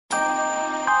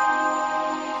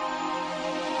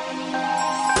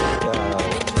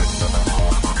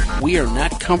We are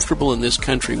not comfortable in this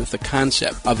country with the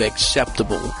concept of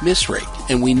acceptable miss rate,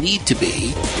 and we need to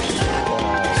be.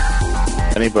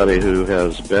 Anybody who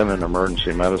has been in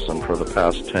emergency medicine for the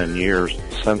past 10 years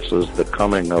senses the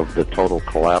coming of the total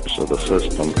collapse of the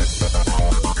system.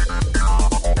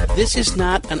 This is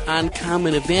not an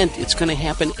uncommon event. It's going to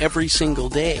happen every single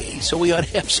day, so we ought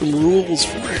to have some rules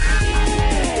for it.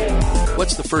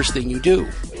 What's the first thing you do?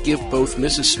 Give both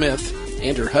Mrs. Smith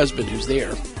and her husband, who's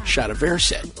there, a shot of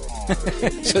Versed,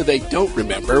 so they don't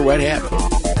remember what happened.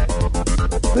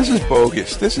 This is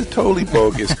bogus. This is totally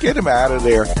bogus. Get him out of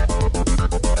there.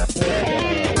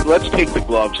 Let's take the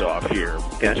gloves off here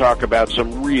and talk about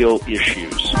some real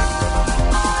issues.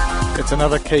 It's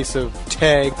another case of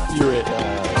tag, you're it.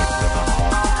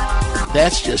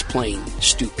 That's just plain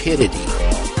stupidity.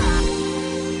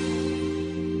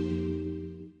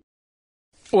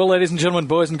 Well, ladies and gentlemen,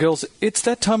 boys and girls, it's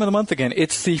that time of the month again.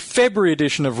 It's the February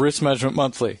edition of Risk Management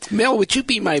Monthly. Mel, would you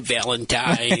be my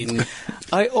Valentine?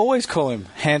 I always call him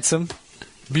handsome,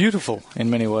 beautiful in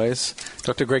many ways,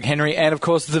 Dr. Greg Henry, and of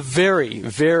course the very,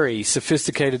 very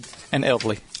sophisticated and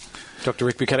elderly Dr.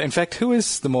 Rick Buchanan. In fact, who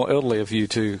is the more elderly of you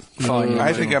two?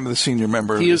 I think I'm the senior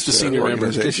member. He is the senior member.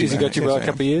 Has he got you by a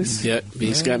couple of years? Yeah,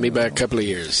 he's got me by a couple of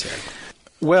years.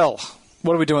 Well,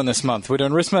 what are we doing this month? We're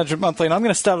doing Risk Management Monthly, and I'm going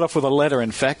to start it off with a letter,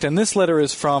 in fact, and this letter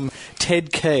is from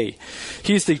Ted Kay.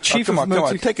 He's the chief of... Come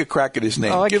on, take a crack at his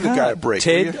name. Give the guy a break.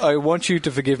 Ted, I want you to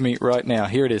forgive me right now.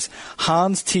 Here it is.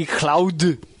 Hans T.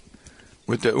 Cloud.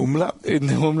 With the umlaut? In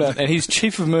the umlaut. And he's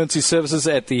chief of emergency services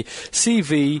at the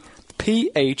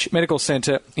CVPH Medical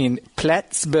Center in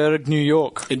Plattsburgh, New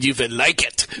York. And you will like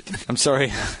it. I'm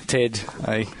sorry, Ted.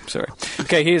 Sorry.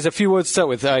 Okay, here's a few words to start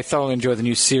with. I thoroughly enjoy the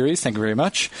new series. Thank you very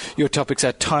much. Your topics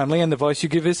are timely and the advice you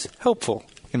give is helpful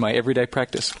in my everyday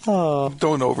practice. Oh.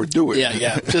 Don't overdo it.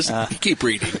 Yeah. Just keep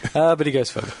reading. But he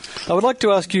goes further. I would like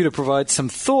to ask you to provide some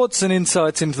thoughts and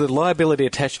insights into the liability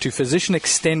attached to physician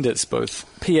extenders, both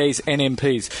PAs and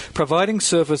MPs, providing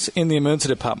service in the emergency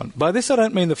department. By this, I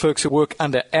don't mean the folks who work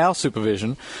under our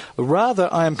supervision. Rather,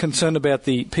 I am concerned about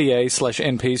the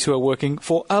PAs/NPs who are working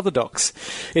for other docs.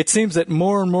 It seems that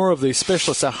more and more of these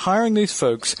specialists are hiring these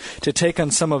folks to take on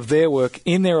some of their work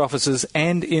in their offices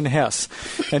and in-house.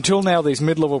 Until now, these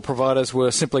mid-level providers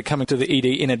were simply coming to the ED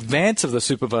in advance of the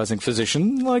supervising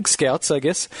physician, like scouts, I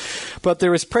guess. But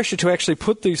there is pressure to actually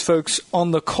put these folks on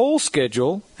the call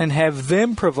schedule and have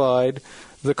them provide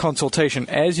the consultation.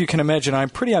 As you can imagine, I'm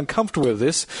pretty uncomfortable with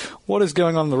this. What is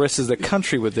going on in the rest of the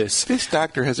country with this? This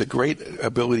doctor has a great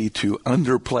ability to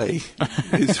underplay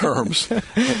his terms.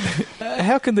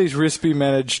 How can these risks be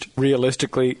managed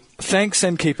realistically? Thanks,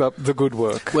 and keep up the good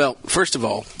work. Well, first of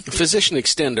all, physician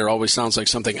extender always sounds like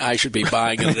something I should be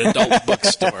buying at an adult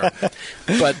bookstore.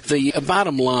 But the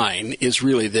bottom line is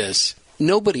really this.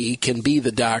 Nobody can be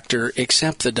the doctor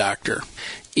except the doctor.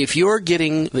 If you're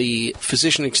getting the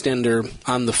physician extender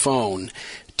on the phone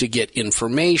to get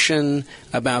information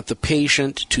about the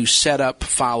patient, to set up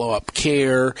follow-up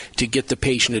care, to get the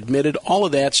patient admitted, all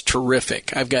of that's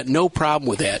terrific. I've got no problem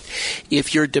with that.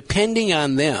 If you're depending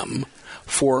on them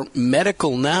for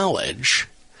medical knowledge,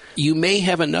 you may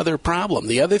have another problem.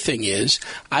 The other thing is,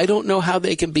 I don't know how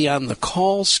they can be on the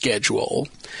call schedule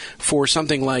for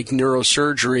something like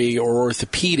neurosurgery or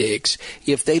orthopedics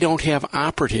if they don't have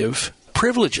operative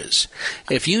privileges.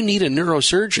 If you need a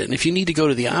neurosurgeon, if you need to go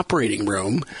to the operating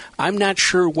room, I'm not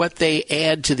sure what they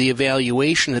add to the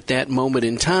evaluation at that moment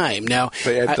in time. Now,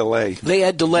 they add delay. They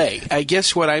add delay. I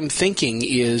guess what I'm thinking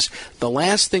is the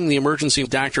last thing the emergency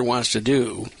doctor wants to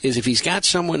do is if he's got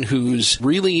someone who's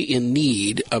really in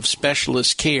need of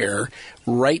specialist care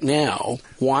right now,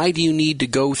 why do you need to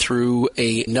go through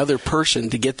another person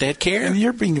to get that care? And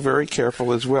you're being very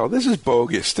careful as well. This is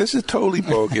bogus. This is totally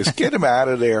bogus. Get him out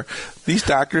of there. These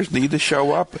doctors need to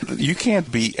show up. You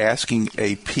can't be asking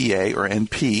a PA or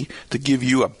NP to give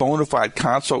you a bona fide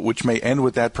consult which may end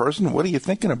with that person. What are you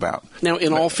thinking about? Now,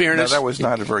 in all fairness... Now, that was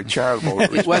not a very charitable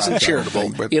response. It wasn't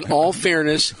charitable. In all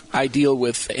fairness, I deal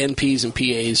with NPs and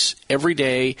PAs every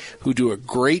day who do a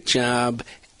great job.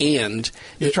 And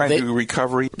you're trying to do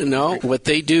recovery? No, what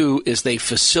they do is they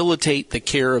facilitate the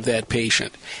care of that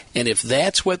patient. And if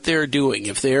that's what they're doing,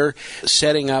 if they're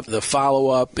setting up the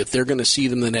follow-up, if they're going to see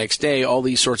them the next day, all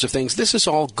these sorts of things, this is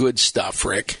all good stuff,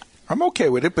 Rick. I'm okay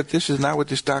with it, but this is not what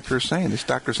this doctor is saying. This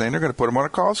doctor is saying they're going to put him on a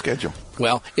call schedule.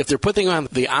 Well, if they're putting on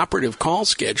the operative call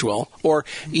schedule, or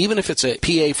even if it's a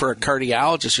PA for a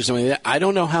cardiologist or something like that, I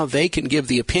don't know how they can give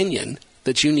the opinion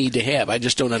that you need to have. I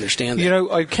just don't understand that. You know,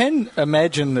 I can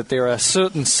imagine that there are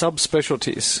certain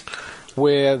subspecialties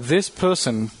where this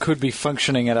person could be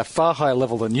functioning at a far higher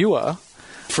level than you are,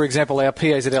 for example, our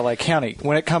PAs at LA County,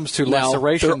 when it comes to Now,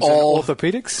 lacerations and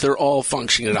orthopedics? They're all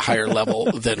functioning at a higher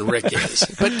level than Rick is.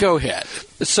 But go ahead.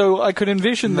 So I could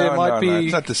envision there might be... No,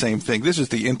 it's not the same thing. This is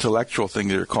the intellectual thing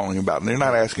they're calling about. And they're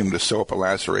not asking them to sew up a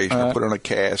laceration or put on a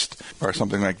cast or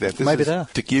something like that. This maybe is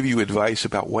that. to give you advice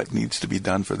about what needs to be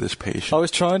done for this patient. I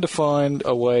was trying to find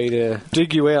a way to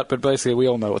dig you out, but basically we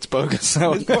all know it's bogus.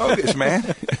 So. It's bogus,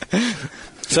 man.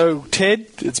 So, Ted,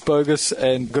 it's bogus,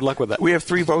 and good luck with that. We have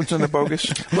 3 votes on the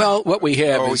bogus? Well, what we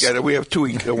have is... we have 2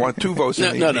 votes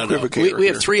in the equivocator. We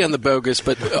have 3 on the bogus,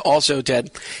 but also, Ted,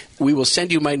 we will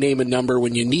send you my name and number.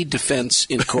 When you need defense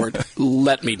in court,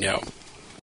 let me know.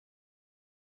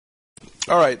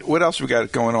 All right, what else we got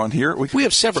going on here? We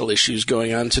have several issues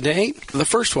going on today. The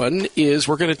first one is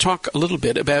we're going to talk a little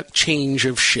bit about change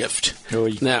of shift.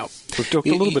 Now, we've talked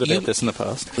a little bit about this in the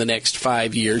past. The next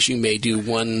 5 years, you may do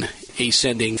one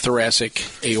ascending thoracic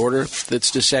aorta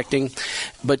that's dissecting,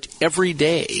 but every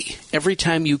day, every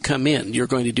time you come in, you're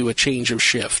going to do a change of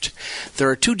shift. There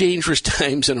are 2 dangerous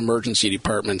times in emergency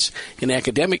departments. In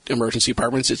academic emergency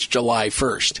departments, it's July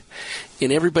 1st.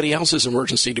 In everybody else's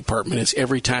emergency department, it's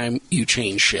every time you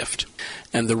change shift.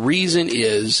 And the reason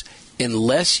is,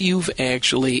 unless you've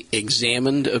actually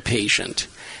examined a patient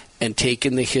and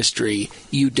taken the history,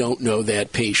 you don't know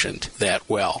that patient that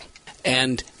well.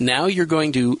 And now you're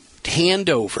going to hand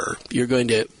over, you're going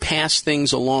to pass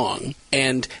things along,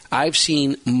 and I've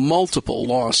seen multiple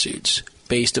lawsuits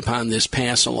based upon this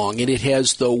pass along, and it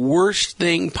has the worst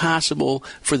thing possible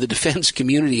for the defense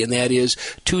community, and that is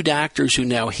 2 doctors who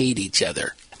now hate each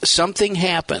other. Something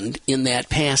happened in that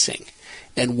passing,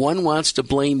 and one wants to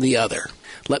blame the other.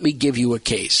 Let me give you a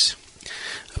case.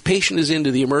 A patient is into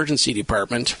the emergency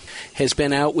department, has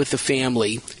been out with the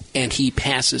family, and he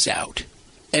passes out.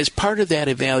 As part of that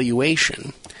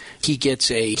evaluation, he gets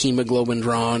a hemoglobin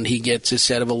drawn, he gets a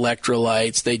set of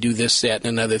electrolytes, they do this, that, and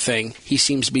another thing. He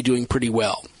seems to be doing pretty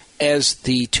well. As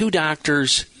the 2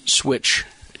 doctors switch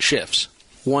shifts,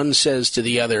 one says to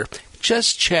the other,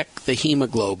 just check the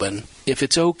hemoglobin. If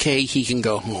it's okay, he can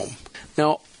go home.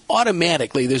 Now,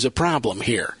 automatically, there's a problem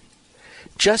here.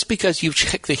 Just because you've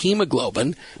checked the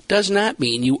hemoglobin does not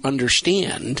mean you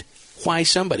understand why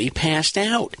somebody passed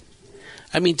out.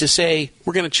 I mean, to say,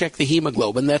 we're going to check the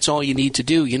hemoglobin, that's all you need to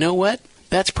do. You know what?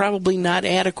 That's probably not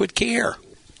adequate care.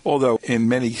 Although, in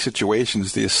many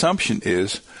situations, the assumption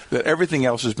is that everything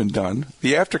else has been done.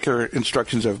 The aftercare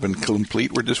instructions have been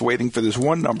complete. We're just waiting for this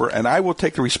one number, and I will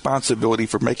take the responsibility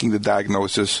for making the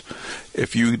diagnosis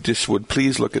if you just would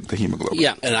please look at the hemoglobin.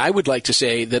 Yeah, and I would like to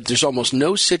say that there's almost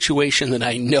no situation that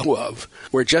I know of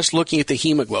where just looking at the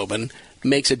hemoglobin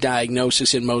makes a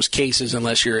diagnosis in most cases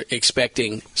unless you're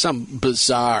expecting some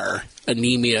bizarre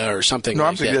anemia or something No, like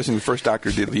I'm suggesting the first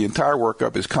doctor did the entire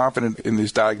workup, is confident in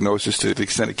his diagnosis to the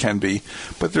extent it can be,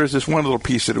 but there's this one little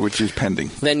piece of it which is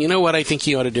pending. Then you know what I think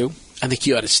he ought to do? I think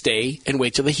you ought to stay and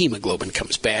wait till the hemoglobin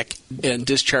comes back and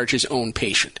discharge his own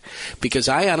patient. Because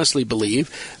I honestly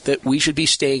believe that we should be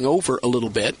staying over a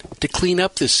little bit to clean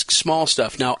up this small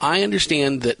stuff. Now, I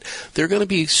understand that there are going to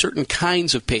be certain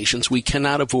kinds of patients we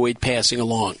cannot avoid passing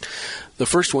along. The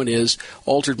first one is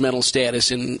altered mental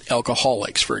status in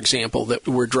alcoholics, for example, that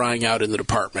we're drying out in the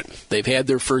department. They've had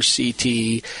their first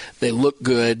CT, they look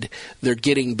good, they're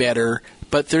getting better,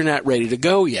 but they're not ready to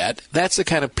go yet. That's the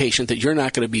kind of patient that you're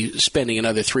not going to be spending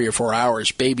another 3 or 4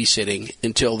 hours babysitting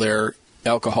until their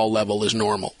alcohol level is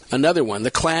normal. Another one, the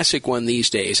classic one these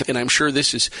days, and I'm sure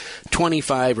this is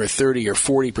 25 or 30 or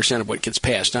 40% of what gets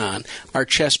passed on, are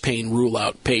chest pain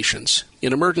rule-out patients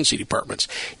in emergency departments.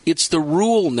 It's the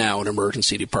rule now in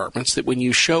emergency departments that when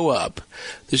you show up,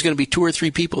 there's going to be 2 or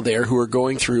 3 people there who are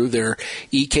going through their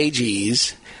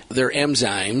EKGs, their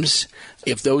enzymes.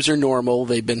 If those are normal,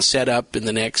 they've been set up in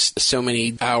the next so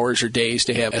many hours or days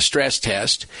to have a stress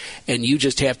test, and you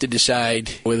just have to decide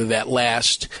whether that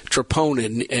last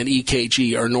troponin and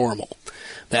EKG are normal.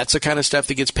 That's the kind of stuff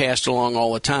that gets passed along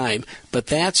all the time, but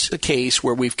that's a case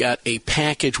where we've got a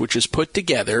package which is put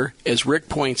together, as Rick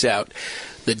points out.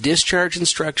 The discharge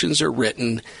instructions are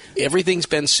written, everything's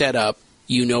been set up,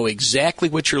 you know exactly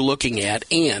what you're looking at,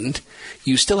 and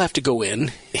you still have to go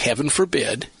in, heaven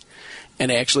forbid,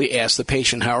 and actually ask the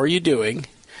patient, how are you doing?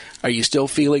 Are you still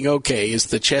feeling okay? Is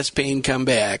the chest pain come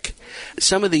back?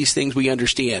 Some of these things we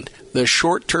understand. The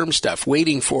short-term stuff,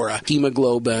 waiting for a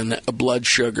hemoglobin, a blood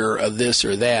sugar, a this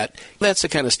or that, that's the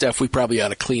kind of stuff we probably ought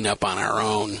to clean up on our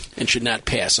own and should not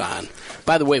pass on.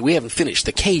 By the way, we haven't finished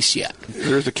the case yet.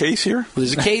 There's a case here?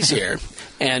 There's a case here.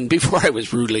 And before I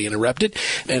was rudely interrupted,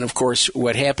 and of course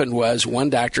what happened was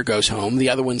one doctor goes home, the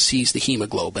other one sees the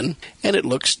hemoglobin, and it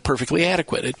looks perfectly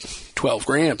adequate at 12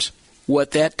 grams.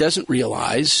 What that doesn't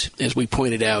realize, as we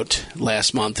pointed out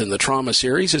last month in the trauma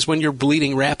series, is when you're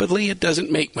bleeding rapidly, it doesn't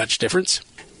make much difference.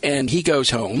 And he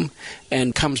goes home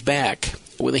and comes back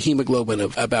with a hemoglobin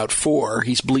of about 4.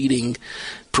 He's bleeding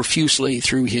profusely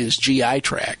through his GI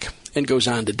tract and goes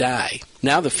on to die.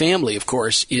 Now the family, of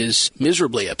course, is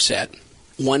miserably upset.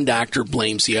 One doctor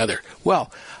blames the other.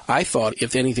 Well, I thought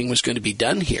if anything was going to be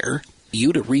done here,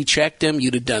 you'd have rechecked him,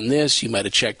 you'd have done this, you might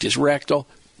have checked his rectal.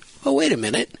 Oh, wait a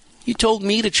minute. You told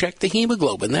me to check the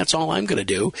hemoglobin. That's all I'm going to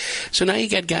do. So now you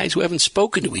got guys who haven't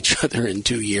spoken to each other in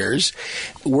 2 years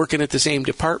working at the same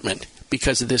department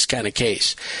because of this kind of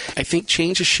case. I think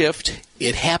change of shift,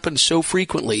 it happens so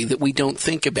frequently that we don't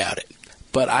think about it.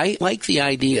 But I like the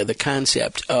idea, the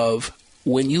concept of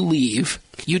when you leave,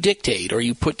 you dictate or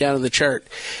you put down in the chart,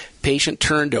 patient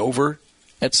turned over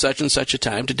at such and such a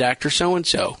time to Dr.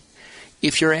 So-and-so.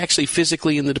 If you're actually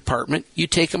physically in the department, you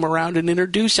take them around and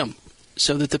introduce them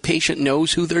so that the patient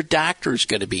knows who their doctor is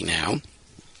going to be now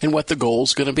and what the goal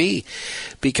is going to be.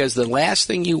 Because the last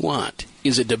thing you want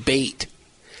is a debate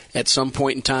at some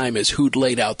point in time as who'd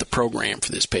laid out the program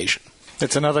for this patient.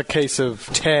 It's another case of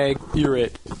tag, you're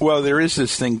it. Well, there is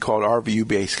this thing called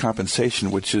RVU-based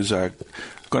compensation, which is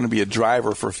going to be a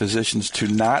driver for physicians to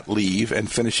not leave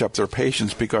and finish up their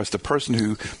patients because the person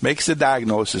who makes the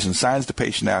diagnosis and signs the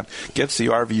patient out gets the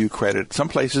RVU credit. Some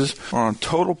places are on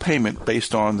total payment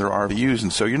based on their RVUs,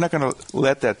 and so you're not going to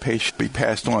let that patient be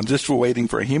passed on just for waiting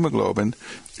for a hemoglobin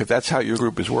if that's how your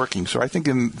group is working. So I think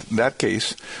in that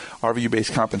case,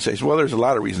 RVU-based compensation, well, there's a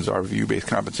lot of reasons RVU-based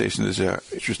compensation is an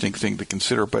interesting thing to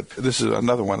consider, but this is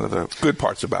another one of the good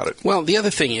parts about it. Well, the other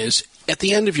thing is, at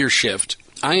the end of your shift,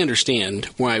 I understand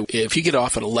why if you get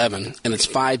off at 11 and it's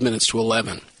 5 minutes to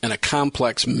 11 and a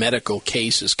complex medical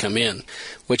case has come in,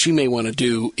 what you may want to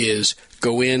do is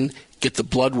go in, get the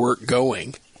blood work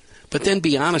going, but then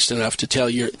be honest enough to tell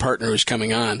your partner who's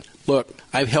coming on, look,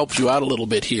 I've helped you out a little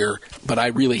bit here, but I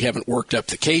really haven't worked up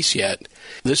the case yet.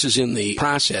 This is in the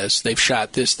process. They've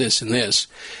shot this, this, and this.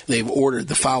 They've ordered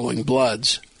the following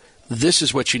bloods. This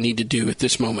is what you need to do at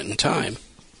this moment in time.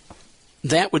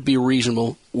 That would be a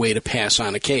reasonable way to pass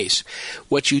on a case.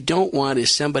 What you don't want is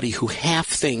somebody who half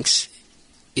thinks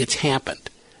it's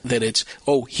happened, that it's,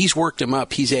 oh, he's worked him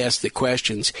up, he's asked the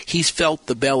questions, he's felt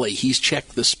the belly, he's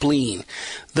checked the spleen.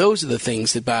 Those are the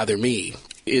things that bother me,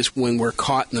 is when we're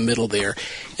caught in the middle there.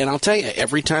 And I'll tell you,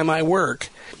 every time I work,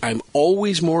 I'm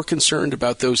always more concerned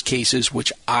about those cases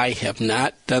which I have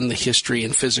not done the history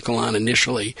and physical on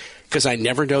initially, because I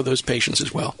never know those patients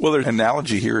as well. Well, there's an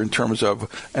analogy here in terms of,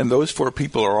 and those 4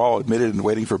 people are all admitted and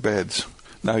waiting for beds.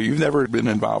 Now, you've never been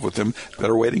involved with them that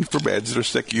are waiting for beds, that are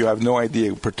sick. You have no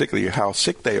idea particularly how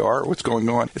sick they are, what's going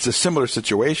on. It's a similar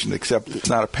situation, except it's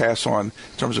not a pass-on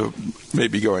in terms of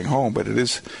maybe going home, but it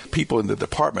is people in the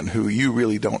department who you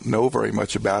really don't know very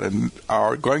much about and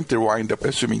are going to wind up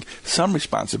assuming some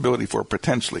responsibility for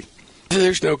potentially.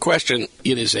 There's no question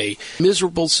it is a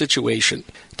miserable situation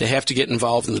to have to get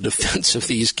involved in the defense of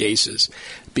these cases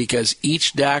because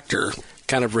each doctor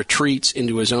kind of retreats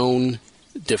into his own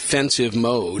defensive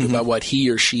mode about what he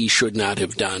or she should not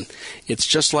have done. It's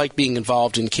just like being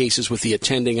involved in cases with the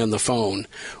attending on the phone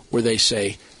where they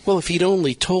say, well, if he'd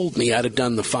only told me, I'd have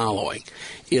done the following.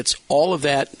 It's all of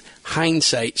that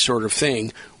hindsight sort of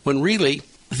thing when really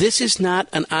this is not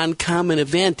an uncommon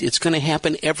event. It's going to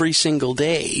happen every single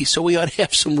day, so we ought to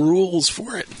have some rules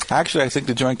for it. Actually, I think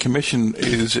the Joint Commission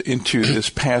is into this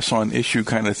pass-on issue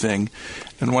kind of thing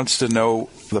and wants to know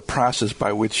the process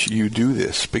by which you do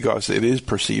this because it is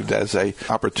perceived as an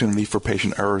opportunity for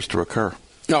patient errors to occur.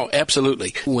 No,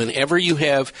 absolutely. Whenever you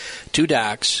have 2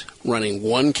 docs running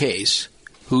one case,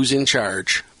 who's in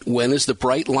charge? When is the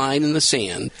bright line in the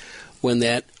sand when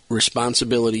that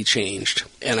responsibility changed?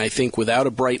 And I think without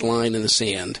a bright line in the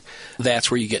sand, that's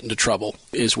where you get into trouble,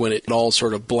 is when it all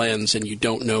sort of blends and you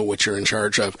don't know what you're in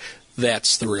charge of.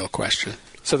 That's the real question.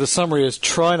 So the summary is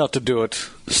try not to do it,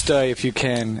 stay if you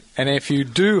can, and if you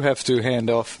do have to hand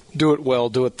off, do it well,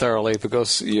 do it thoroughly,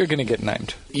 because you're going to get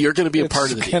named. You're going to be a part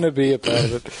of the It's going to be a part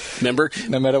of it. Remember?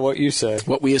 No matter what you say.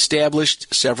 What we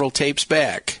established several tapes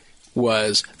back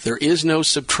was there is no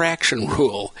subtraction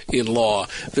rule in law.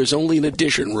 There's only an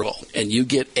addition rule, and you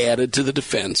get added to the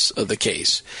defense of the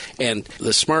case. And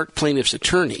the smart plaintiff's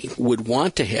attorney would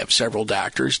want to have several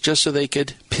doctors just so they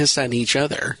could piss on each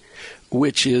other,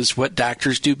 which is what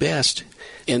doctors do best.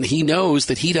 And he knows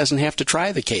that he doesn't have to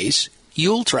try the case.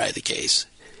 You'll try the case.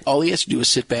 All he has to do is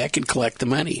sit back and collect the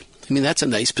money. I mean, that's a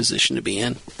nice position to be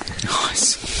in. Oh,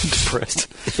 I'm depressed.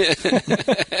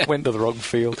 Went to the wrong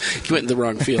field. You went in the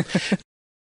wrong field.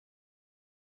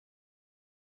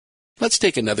 Let's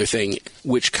take another thing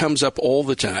which comes up all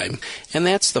the time, and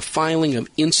that's the filing of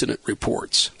incident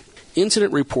reports.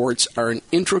 Incident reports are an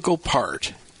integral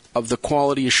part of the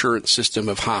quality assurance system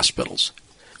of hospitals.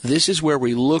 This is where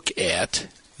we look at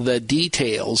the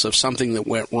details of something that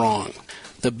went wrong.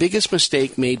 The biggest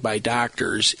mistake made by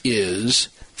doctors is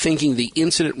thinking the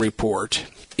incident report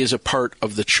is a part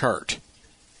of the chart.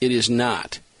 It is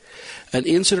not. An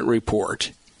incident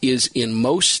report is, in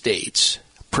most states,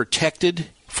 protected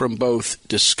from both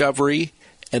discovery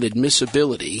and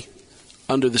admissibility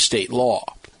under the state law.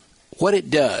 What it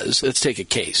does, let's take a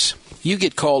case. You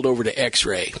get called over to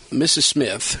X-ray. Mrs.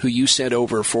 Smith, who you sent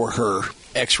over for her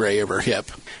X-ray of her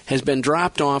hip, has been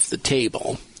dropped off the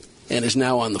table and is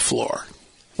now on the floor.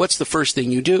 What's the first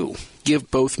thing you do? Give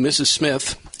both Mrs.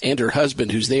 Smith and her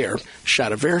husband, who's there, a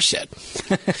shot of Versed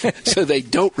so they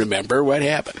don't remember what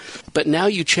happened. But now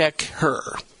you check her.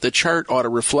 The chart ought to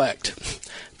reflect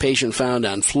patient found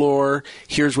on floor.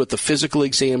 Here's what the physical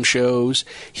exam shows.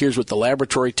 Here's what the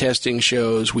laboratory testing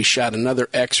shows. We shot another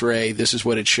X-ray. This is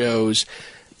what it shows.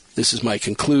 This is my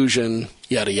conclusion,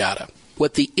 yada, yada.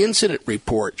 What the incident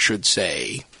report should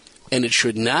say, and it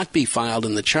should not be filed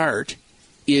in the chart,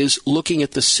 is looking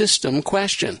at the system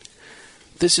question.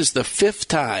 This is the 5th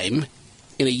time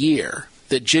in a year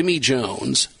that Jimmy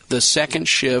Jones, the second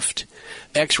shift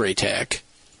X-ray tech,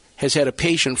 has had a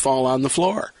patient fall on the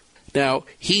floor. Now,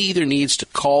 he either needs to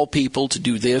call people to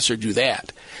do this or do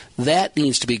that. That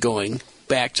needs to be going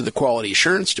back to the quality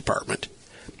assurance department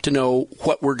to know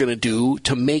what we're going to do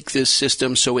to make this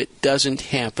system so it doesn't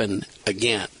happen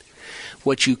again.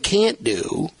 What you can't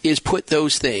do is put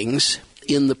those things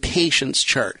in the patient's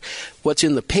chart. What's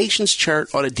in the patient's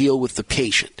chart ought to deal with the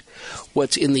patient.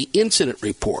 What's in the incident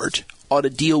report ought to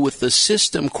deal with the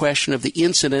system question of the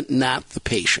incident, not the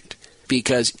patient.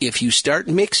 Because if you start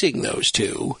mixing those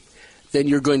two, then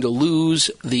you're going to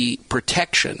lose the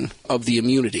protection of the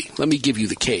immunity. Let me give you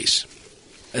the case.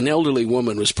 An elderly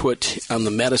woman was put on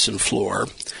the medicine floor,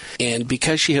 and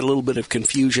because she had a little bit of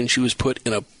confusion, she was put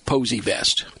in a posy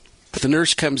vest. The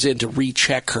nurse comes in to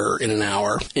recheck her in an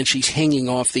hour, and she's hanging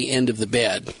off the end of the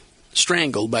bed,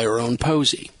 strangled by her own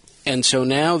posy. And so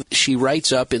now she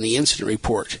writes up in the incident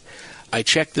report, I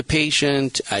checked the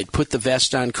patient, I'd put the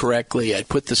vest on correctly, I'd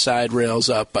put the side rails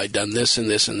up, I'd done this and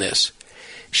this and this.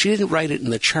 She didn't write it in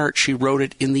the chart, she wrote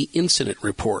it in the incident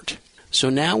report. So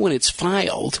now when it's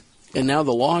filed, and now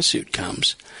the lawsuit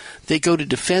comes, they go to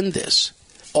defend this.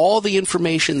 All the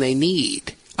information they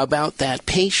need about that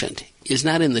patient is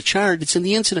not in the chart, it's in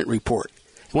the incident report.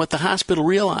 And what the hospital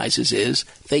realizes is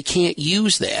they can't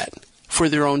use that for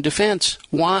their own defense.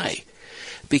 Why?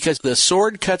 Because the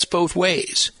sword cuts both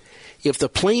ways. If the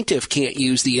plaintiff can't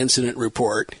use the incident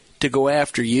report to go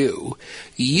after you,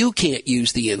 you can't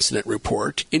use the incident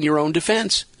report in your own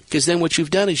defense. Because then what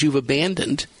you've done is you've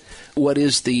abandoned what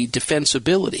is the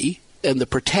defensibility and the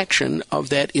protection of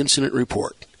that incident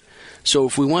report. So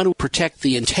if we want to protect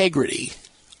the integrity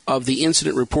of the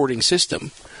incident reporting system,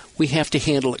 we have to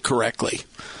handle it correctly.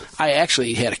 I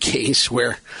actually had a case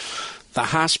where the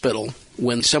hospital,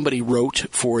 when somebody wrote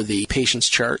for the patient's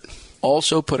chart,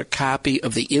 also put a copy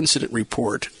of the incident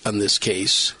report on this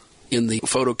case in the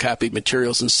photocopied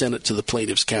materials and sent it to the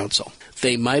plaintiff's counsel.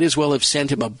 They might as well have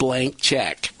sent him a blank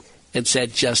check and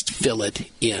said, just fill it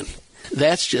in.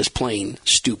 That's just plain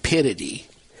stupidity.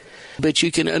 But you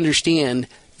can understand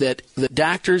that the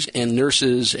doctors and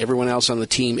nurses, everyone else on the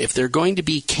team, if they're going to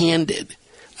be candid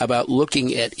about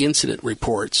looking at incident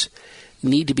reports,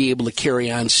 need to be able to carry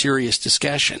on serious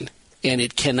discussion. And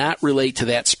it cannot relate to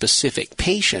that specific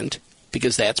patient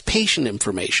because that's patient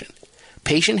information.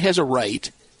 Patient has a right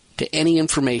to any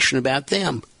information about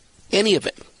them, any of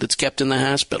it that's kept in the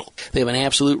hospital. They have an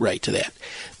absolute right to that.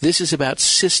 This is about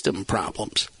system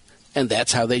problems, and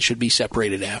that's how they should be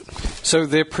separated out. So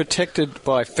they're protected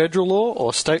by federal law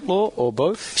or state law or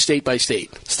both? State by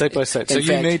state. State by state. So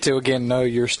you need to, again, know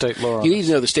your state law. You need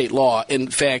to know the state law. In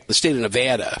fact, the state of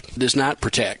Nevada does not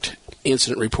protect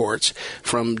incident reports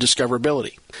from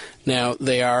discoverability. Now,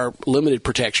 they are limited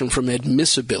protection from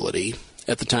admissibility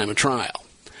at the time of trial,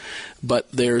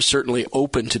 but they're certainly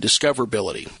open to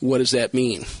discoverability. What does that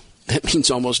mean? That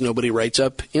means almost nobody writes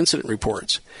up incident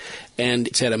reports. And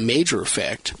it's had a major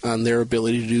effect on their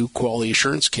ability to do quality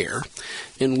assurance care.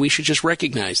 And we should just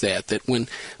recognize that when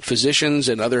physicians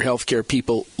and other healthcare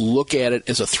people look at it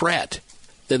as a threat,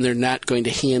 then they're not going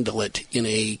to handle it in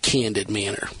a candid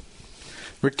manner.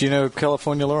 Rick, do you know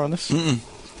California law on this? Mm-mm.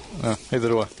 Neither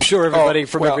do I. I'm sure everybody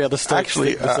from every other state.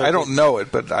 Actually, I don't know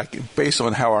it, but based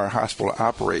on how our hospital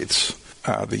operates,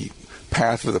 the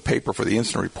path of the paper for the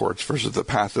incident reports versus the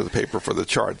path of the paper for the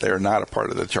chart. They are not a part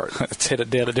of the chart. It's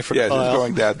headed down a different path. Yeah, it's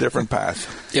going down a different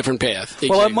path. Different path. Exactly.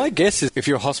 Well, my guess is if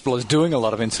your hospital is doing a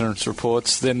lot of incident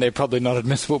reports, then they're probably not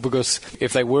admissible, because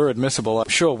if they were admissible, I'm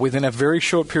sure within a very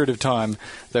short period of time,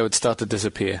 they would start to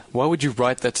disappear. Why would you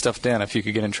write that stuff down if you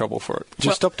could get in trouble for it?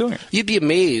 Just stop doing it. You'd be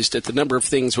amazed at the number of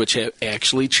things which have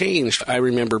actually changed. I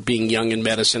remember being young in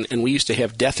medicine, and we used to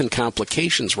have death and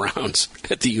complications rounds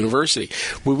at the university,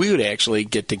 where we would actually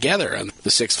get together on the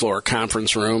 6th floor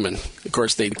conference room, and of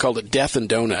course they called it Death and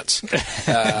Donuts,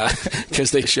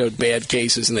 because they showed bad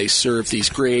cases and they served these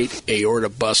great aorta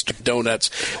bust donuts.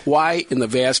 Why in the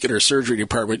vascular surgery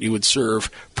department you would serve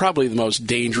probably the most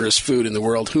dangerous food in the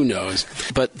world, who knows?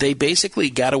 But they basically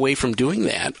got away from doing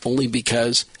that only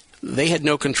because they had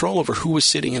no control over who was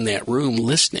sitting in that room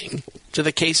listening to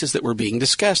the cases that were being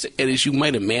discussed. And as you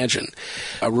might imagine,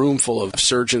 a room full of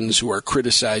surgeons who are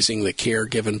criticizing the care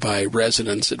given by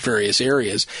residents at various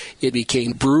areas, it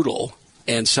became brutal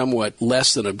and somewhat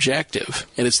less than objective.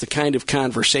 And it's the kind of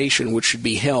conversation which should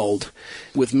be held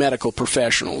with medical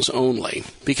professionals only,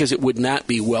 because it would not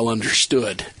be well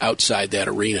understood outside that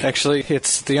arena. Actually,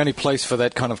 it's the only place for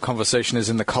that kind of conversation is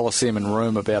in the Colosseum in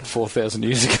Rome about 4,000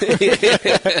 years ago.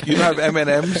 You have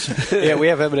M&Ms? Yeah, we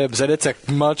have M&Ms, and it's a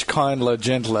much kinder,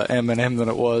 gentler M&M than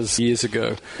it was years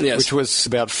ago, yes, which was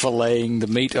about filleting the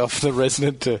meat off the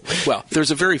resident. Well,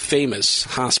 there's a very famous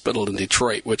hospital in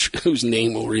Detroit, whose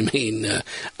name will remain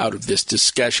out of this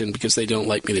discussion because they don't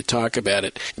like me to talk about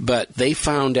it, but they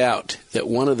found out that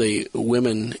one of the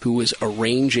women who was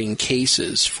arranging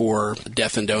cases for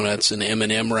Death and Donuts and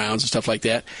M&M rounds and stuff like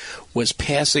that was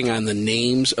passing on the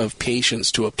names of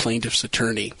patients to a plaintiff's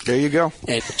attorney. There you go.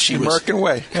 And she American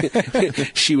way.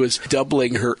 She was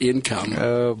doubling her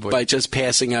income by just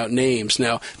passing out names.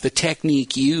 Now, the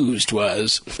technique used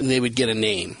was they would get a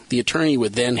name. The attorney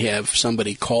would then have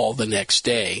somebody call the next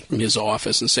day from his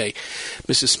office and say,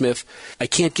 Mrs. Smith, I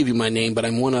can't give you my name, but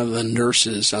I'm one of the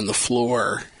nurses on the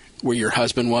floor where your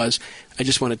husband was. I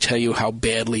just want to tell you how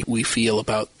badly we feel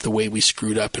about the way we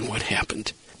screwed up and what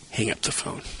happened. Hang up the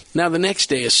phone. Now, the next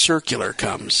day, a circular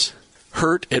comes.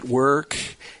 Hurt at work,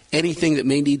 anything that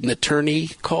may need an attorney,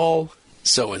 call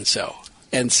so-and-so.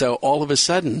 And so, all of a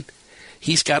sudden,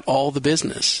 he's got all the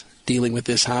business dealing with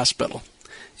this hospital.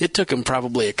 It took him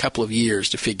probably a couple of years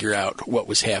to figure out what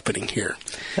was happening here.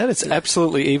 That is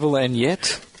absolutely evil, and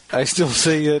yet I still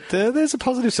see that there's a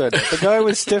positive side. The guy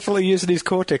was definitely using his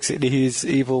cortex in his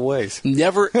evil ways.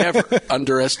 Never, ever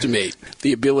underestimate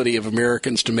the ability of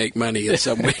Americans to make money in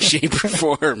some way, shape, or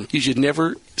form. You should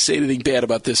never say anything bad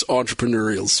about this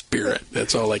entrepreneurial spirit.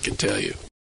 That's all I can tell you.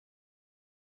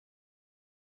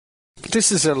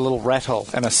 This is a little rat hole,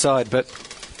 an aside, but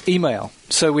email.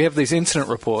 So we have these incident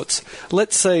reports.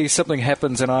 Let's say something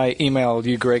happens and I email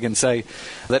you, Greg, and say,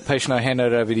 that patient I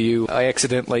handed over to you, I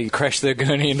accidentally crashed their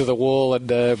gurney into the wall and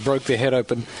broke their head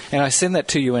open, and I send that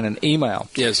to you in an email.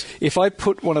 Yes. If I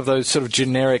put one of those sort of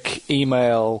generic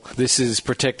email, this is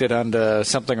protected under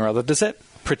something or other, does that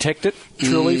protect it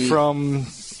truly from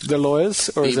the lawyers,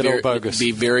 or is it all bogus?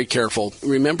 Be very careful.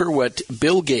 Remember what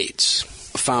Bill Gates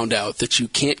found out, that you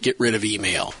can't get rid of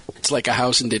email. It's like a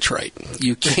house in Detroit.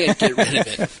 You can't get rid of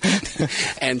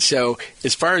it. And so,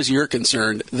 as far as you're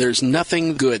concerned, there's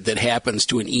nothing good that happens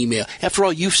to an email. After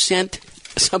all, you've sent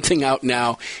something out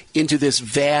now into this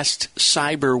vast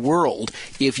cyber world.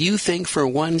 If you think for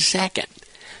 1 second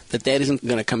that isn't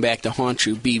going to come back to haunt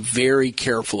you, be very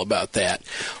careful about that.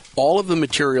 All of the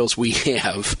materials we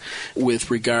have with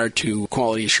regard to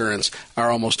quality assurance are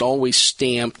almost always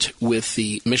stamped with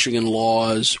the Michigan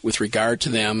laws with regard to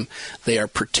them. They are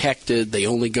protected. They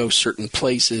only go certain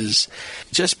places.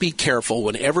 Just be careful.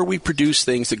 Whenever we produce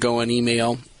things that go on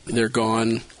email, they're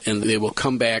gone, and they will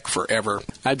come back forever.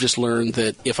 I've just learned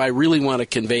that if I really want to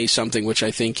convey something which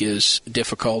I think is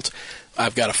difficult,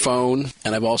 I've got a phone,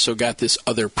 and I've also got this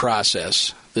other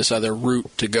process, this other route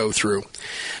to go through.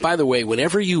 By the way,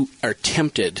 whenever you are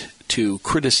tempted to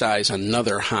criticize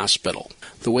another hospital,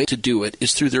 the way to do it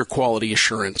is through their quality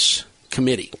assurance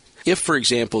committee. If, for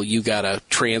example, you got a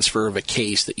transfer of a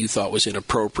case that you thought was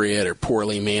inappropriate or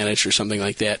poorly managed or something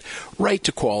like that, write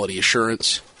to quality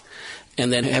assurance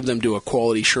and then have them do a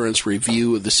quality assurance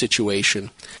review of the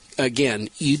situation. Again,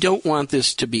 you don't want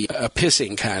this to be a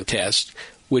pissing contest,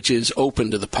 which is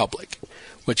open to the public.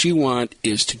 What you want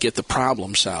is to get the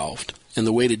problem solved, and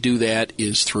the way to do that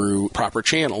is through proper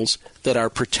channels that are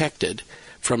protected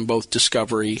from both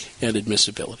discovery and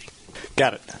admissibility.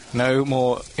 Got it. No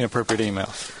more inappropriate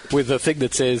emails with a thing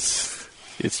that says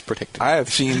it's protected. I have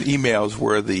seen emails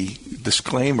where the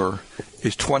disclaimer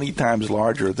is 20 times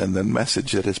larger than the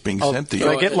message that is being sent to you.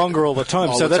 They get longer all the time.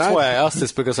 All so the that's time. why I asked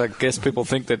this, because I guess people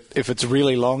think that if it's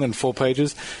really long and 4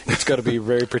 pages, it's got to be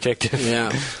very protective.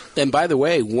 Yeah. And by the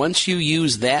way, once you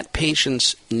use that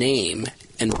patient's name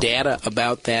and data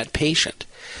about that patient,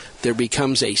 there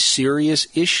becomes a serious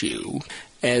issue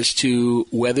as to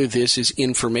whether this is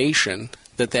information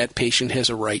that patient has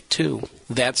a right to.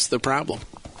 That's the problem.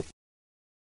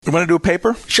 You want to do a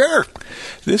paper? Sure.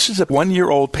 This is a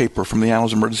 1-year-old paper from the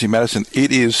Annals of Emergency Medicine.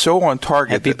 It is so on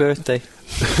target. Happy birthday.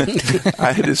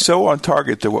 It is so on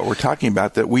target to what we're talking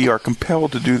about that we are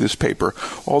compelled to do this paper,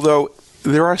 although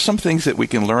there are some things that we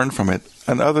can learn from it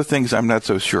and other things I'm not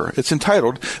so sure. It's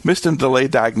entitled Missed and Delayed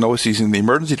Diagnoses in the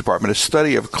Emergency Department, a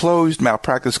study of closed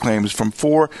malpractice claims from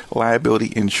 4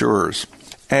 liability insurers.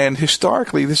 And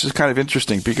historically, this is kind of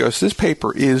interesting because this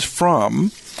paper is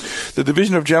from the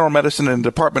Division of General Medicine and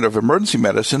Department of Emergency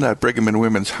Medicine at Brigham and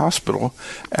Women's Hospital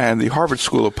and the Harvard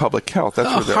School of Public Health.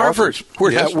 That's where they're Harvard. authors.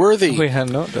 We're Yes. not worthy. We had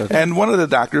not done. And one of the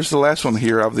doctors, the last one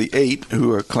here of the 8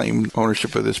 who claimed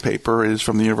ownership of this paper, is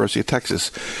from the University of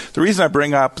Texas. The reason I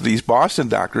bring up these Boston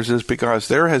doctors is because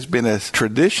there has been a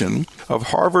tradition of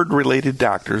Harvard-related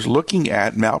doctors looking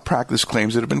at malpractice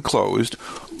claims that have been closed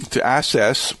to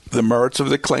assess the merits of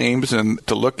the claims and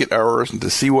to look at errors and to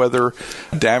see whether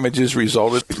damages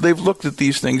resulted. They've looked at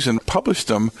these things and published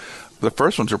them. The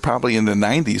first ones are probably in the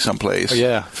 90s someplace. Oh,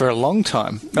 yeah, for a long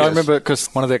time. Yes. I remember because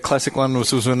one of their classic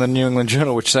ones was in the New England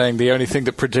Journal, which saying the only thing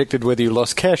that predicted whether you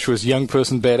lost cash was young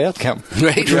person bad outcome.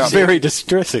 Right. Which was very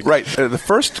distressing. Right. The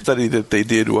first study that they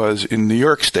did was in New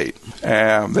York State.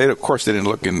 Of course, they didn't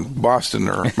look in Boston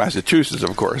or Massachusetts,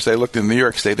 of course. They looked in New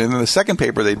York State. And then the second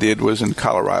paper they did was in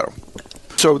Colorado.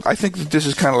 So I think that this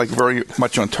is kind of like very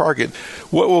much on target.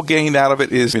 What we'll gain out of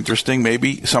it is interesting,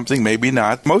 maybe something, maybe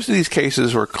not. Most of these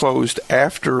cases were closed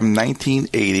after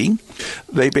 1980.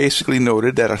 They basically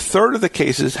noted that a third of the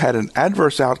cases had an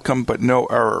adverse outcome but no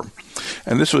error.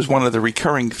 And this was one of the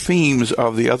recurring themes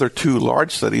of the other 2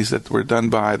 large studies that were done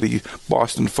by the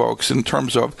Boston folks in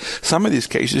terms of some of these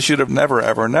cases should have never,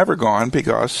 ever, never gone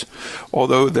because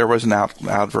although there was an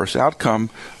adverse outcome,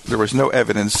 there was no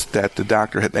evidence that the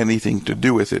doctor had anything to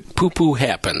do with it. Poo-poo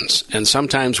happens, and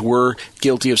sometimes we're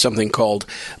guilty of something called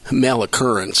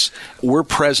maloccurrence. We're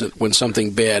present when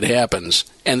something bad happens,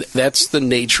 and that's the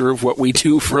nature of what we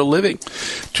do for a living.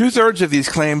 2/3 of these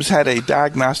claims had a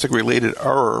diagnostic-related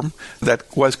error that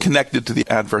was connected to the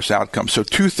adverse outcome. So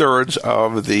 2/3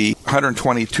 of the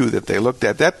 122 that they looked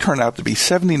at, that turned out to be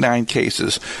 79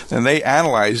 cases, and they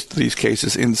analyzed these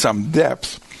cases in some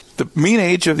depth. The mean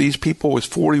age of these people was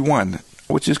 41,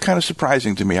 which is kind of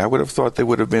surprising to me. I would have thought they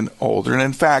would have been older. And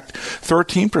in fact,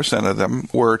 13% of them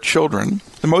were children.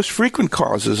 The most frequent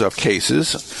causes of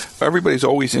cases, everybody's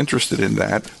always interested in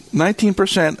that,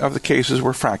 19% of the cases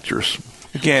were fractures.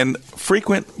 Again,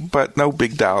 frequent but no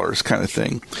big dollars kind of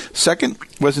thing. Second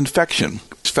was infection,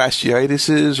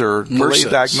 fasciitis or early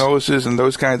diagnosis and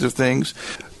those kinds of things.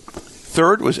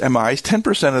 Third was MIs.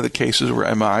 10% of the cases were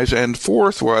MIs. And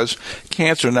fourth was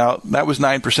cancer. Now, that was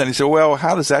 9%. He said, well,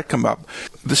 how does that come up?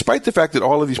 Despite the fact that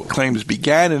all of these claims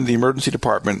began in the emergency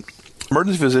department,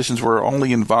 emergency physicians were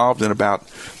only involved in about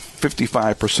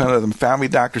 55% of them. Family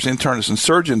doctors, internists, and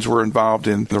surgeons were involved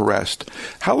in the rest.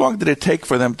 How long did it take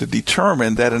for them to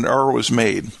determine that an error was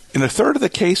made? In a third of the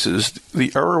cases,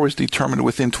 the error was determined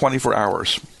within 24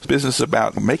 hours. Business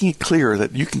about making it clear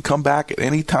that you can come back at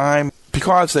any time.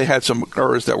 Because they had some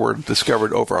errors that were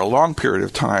discovered over a long period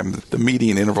of time, the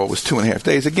median interval was 2.5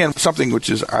 days. Again, something which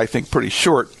is, I think, pretty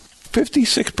short.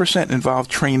 56%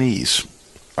 involved trainees.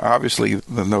 Obviously,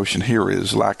 the notion here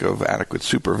is lack of adequate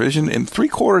supervision. In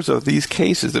 3/4 of these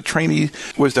cases, the trainee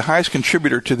was the highest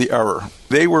contributor to the error.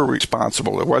 They were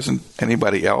responsible. It wasn't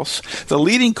anybody else. The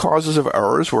leading causes of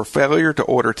errors were failure to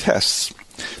order tests.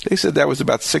 They said that was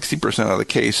about 60% of the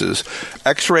cases.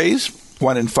 X-rays,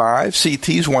 1 in 5,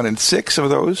 CTs, 1 in 6 of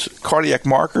those, cardiac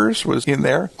markers was in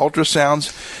there,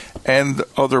 ultrasounds, and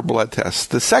other blood tests.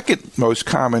 The second most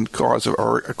common cause of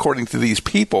error, according to these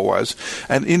people, was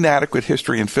an inadequate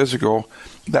history in physical.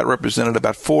 That represented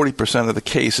about 40% of the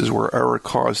cases where error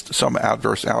caused some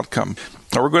adverse outcome.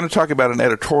 Now, we're going to talk about an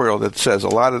editorial that says a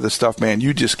lot of this stuff, man,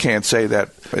 you just can't say that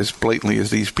as blatantly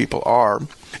as these people are.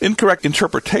 Incorrect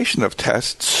interpretation of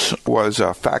tests was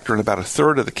a factor in about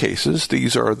 1/3 of the cases.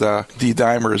 These are the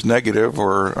D-dimer is negative,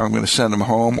 or I'm going to send them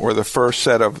home, or the first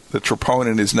set of the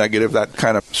troponin is negative. That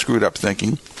kind of screwed up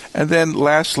thinking. And then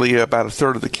lastly, about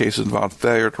 1/3 of the cases involved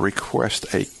failure to request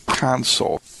a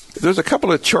consult. There's a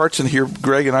couple of charts in here,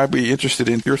 Greg, and I'd be interested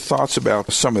in your thoughts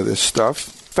about some of this stuff.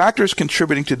 Factors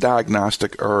contributing to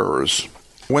diagnostic errors.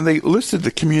 when they listed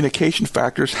the communication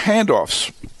factors,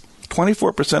 handoffs.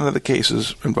 24% of the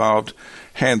cases involved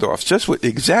handoffs. Just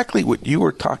exactly what you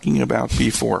were talking about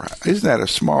before. Isn't that a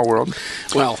small world?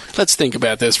 Well, let's think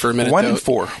about this for a minute. 1 in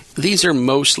 4. These are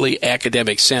mostly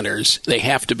academic centers. They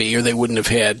have to be, or they wouldn't have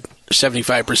had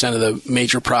 75% of the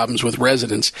major problems with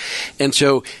residents. And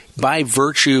so by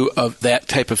virtue of that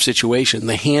type of situation,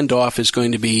 the handoff is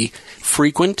going to be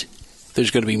frequent.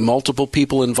 There's going to be multiple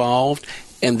people involved.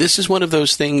 And this is one of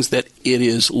those things that it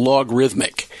is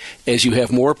logarithmic. As you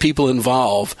have more people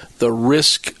involved, the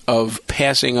risk of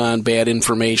passing on bad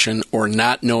information or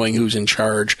not knowing who's in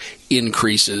charge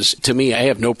increases. To me, I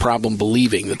have no problem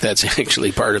believing that that's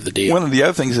actually part of the deal. One of the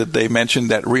other things that they mentioned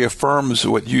that reaffirms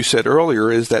what you said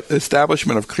earlier is that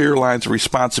establishment of clear lines of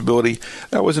responsibility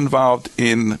that was involved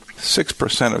in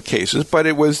 6% of cases, but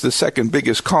it was the second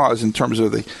biggest cause in terms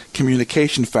of the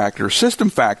communication factor.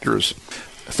 System factors,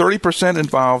 30%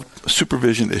 involved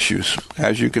supervision issues,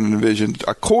 as you can envision.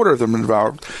 A quarter of them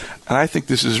involved, and I think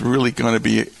this is really going to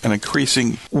be an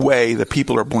increasing way that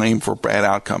people are blamed for bad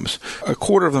outcomes. A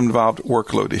quarter of them involved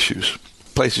workload issues.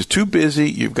 Place is too busy,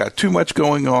 you've got too much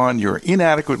going on, you're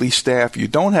inadequately staffed, you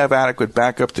don't have adequate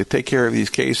backup to take care of these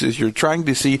cases, you're trying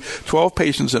to see 12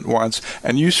 patients at once,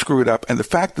 and you screwed up. And the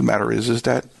fact of the matter is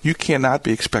that you cannot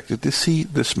be expected to see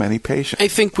this many patients. I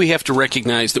think we have to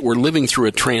recognize that we're living through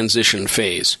a transition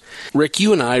phase. Rick,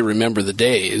 you and I remember the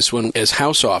days when, as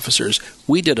house officers,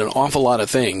 we did an awful lot of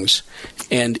things,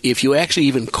 and if you actually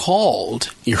even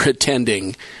called your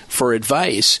attending for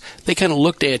advice, they kind of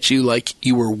looked at you like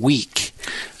you were weak.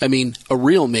 I mean, a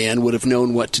real man would have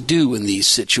known what to do in these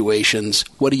situations.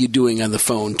 What are you doing on the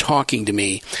phone talking to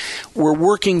me? We're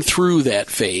working through that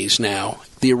phase now.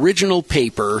 The original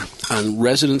paper on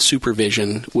resident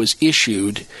supervision was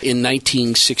issued in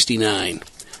 1969,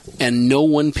 and no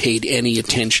one paid any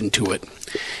attention to it.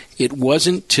 It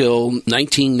wasn't till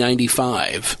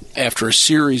 1995, after a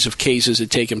series of cases had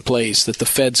taken place, that the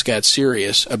feds got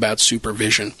serious about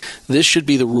supervision. This should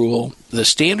be the rule. The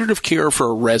standard of care for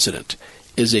a resident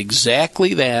is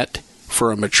exactly that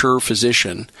for a mature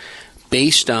physician,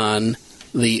 based on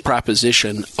the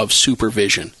proposition of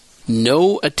supervision.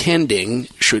 No attending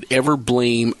should ever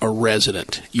blame a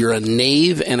resident. You're a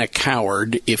knave and a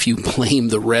coward if you blame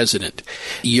the resident.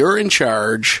 You're in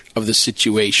charge of the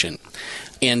situation.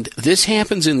 And this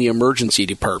happens in the emergency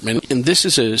department, and this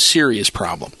is a serious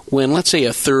problem. When, let's say,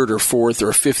 a third or fourth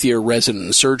or fifth-year resident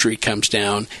in surgery comes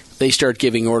down, they start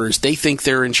giving orders. They think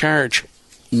they're in charge.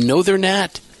 No, they're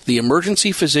not. The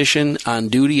emergency physician on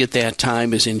duty at that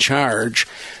time is in charge.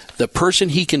 The person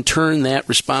he can turn that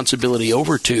responsibility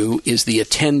over to is the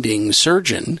attending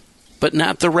surgeon, but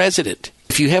not the resident.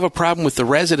 If you have a problem with the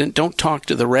resident, don't talk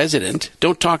to the resident.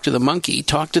 Don't talk to the monkey.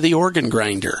 Talk to the organ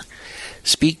grinder.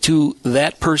 Speak to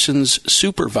that person's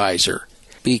supervisor,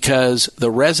 because the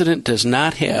resident does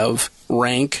not have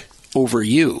rank over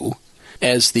you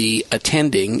as the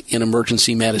attending in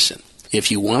emergency medicine.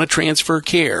 If you want to transfer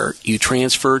care, you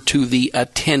transfer to the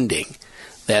attending.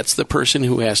 That's the person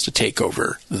who has to take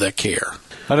over the care.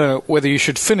 I don't know whether you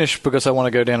should finish, because I want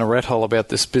to go down a rat hole about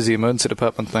this busy emergency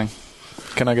department thing.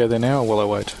 Can I go there now, or will I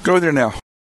wait? Go there now.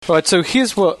 All right, so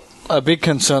here's what a big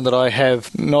concern that I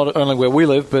have, not only where we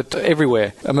live, but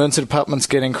everywhere. Emergency departments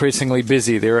get increasingly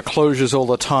busy. There are closures all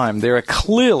the time. There are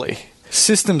clearly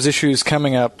systems issues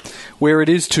coming up where it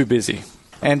is too busy.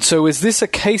 And so is this a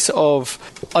case of,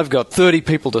 I've got 30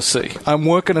 people to see. I'm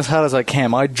working as hard as I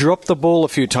can. I dropped the ball a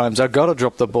few times. I've got to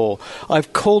drop the ball.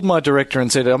 I've called my director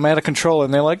and said, I'm out of control.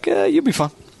 And they're like, yeah, you'll be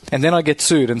fine. And then I get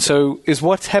sued. And so is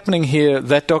what's happening here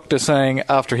that doctor saying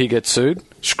after he gets sued,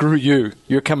 screw you,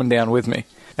 you're coming down with me?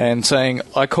 And saying,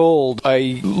 I called,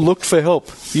 I looked for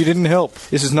help, you didn't help.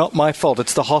 This is not my fault,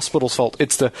 it's the hospital's fault.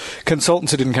 It's the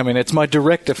consultants who didn't come in. It's my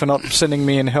director for not sending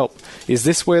me in help. Is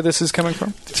this where this is coming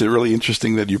from? It's really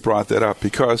interesting that you brought that up,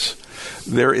 because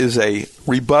there is a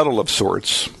rebuttal of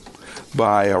sorts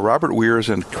by Robert Weirs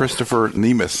and Christopher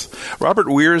Nemeth. Robert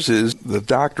Weirs is the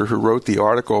doctor who wrote the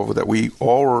article that we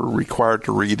all were required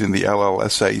to read in the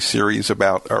LLSA series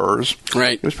about ERS.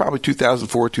 Right. It was probably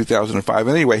 2004, 2005.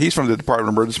 Anyway, he's from the Department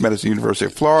of Emergency Medicine, University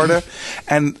of Florida,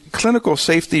 and Clinical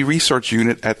Safety Research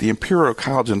Unit at the Imperial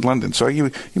College in London. So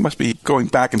he must be going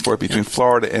back and forth between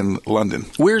Florida and London.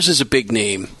 Weirs is a big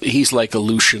name. He's like a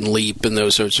Lucian Leap and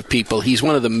those sorts of people. He's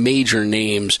one of the major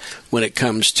names when it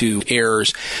comes to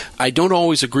errors. I don't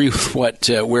always agree with what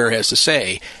Weir has to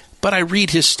say, but I read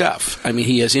his stuff. I mean,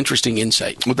 he has interesting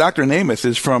insight. Well, Dr. Nemeth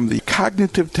is from the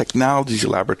Cognitive Technologies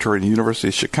Laboratory at the University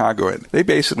of Chicago. And they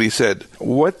basically said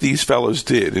what these fellows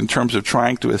did in terms of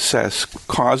trying to assess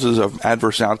causes of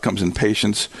adverse outcomes in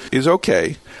patients is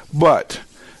okay, but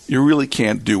you really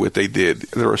can't do what they did.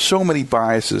 There are so many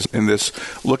biases in this,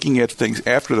 looking at things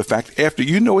after the fact. After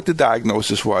you know what the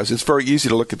diagnosis was, it's very easy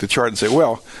to look at the chart and say,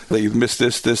 well, they missed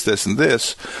this, and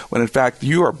this, when in fact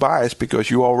you are biased because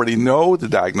you already know the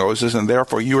diagnosis, and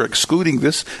therefore you are excluding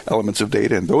this elements of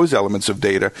data and those elements of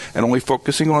data and only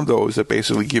focusing on those that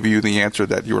basically give you the answer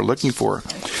that you are looking for.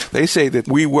 They say that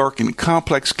we work in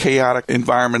complex, chaotic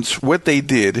environments. What they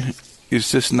did is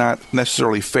just not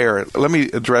necessarily fair. Let me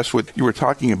address what you were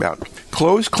talking about.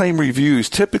 Closed claim reviews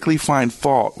typically find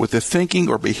fault with the thinking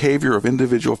or behavior of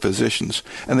individual physicians,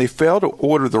 and they fail to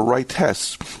order the right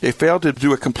tests. They fail to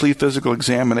do a complete physical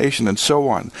examination, and so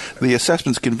on. The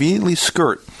assessments conveniently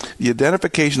skirt the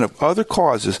identification of other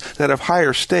causes that have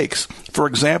higher stakes. For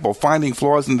example, finding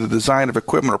flaws in the design of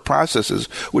equipment or processes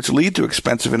which lead to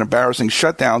expensive and embarrassing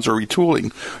shutdowns or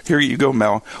retooling. Here you go,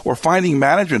 Mel. Or finding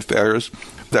management failures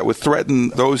that would threaten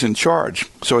those in charge.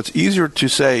 So it's easier to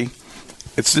say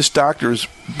it's this doctor's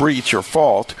breach or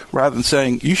fault rather than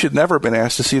saying you should never have been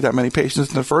asked to see that many patients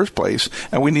in the first place,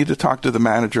 and we need to talk to the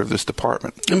manager of this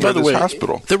department and by the way,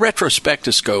 hospital. The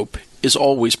retrospectoscope is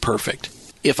always perfect.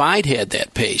 If I'd had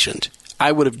that patient,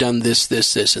 I would have done this,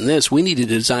 and this. We need to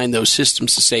design those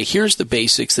systems to say, here's the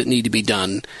basics that need to be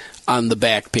done on the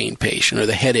back pain patient or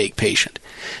the headache patient.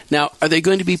 Now, are they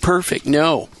going to be perfect?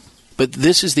 No. But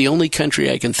this is the only country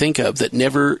I can think of that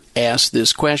never asked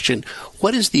this question.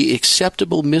 What is the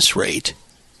acceptable miss rate?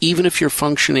 Even if you're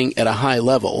functioning at a high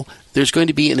level, there's going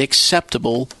to be an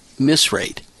acceptable miss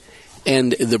rate.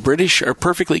 And the British are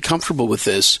perfectly comfortable with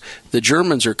this. The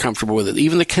Germans are comfortable with it.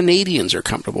 Even the Canadians are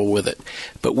comfortable with it.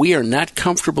 But we are not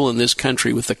comfortable in this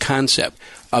country with the concept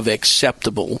of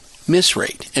acceptable miss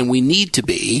rate. And we need to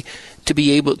be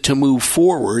able to move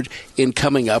forward in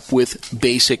coming up with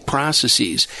basic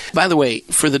processes. By the way,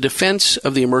 for the defense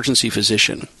of the emergency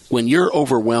physician, when you're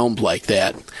overwhelmed like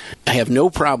that, I have no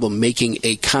problem making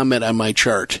a comment on my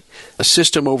chart. A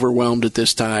system overwhelmed at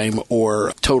this time,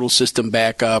 or total system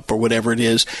backup, or whatever it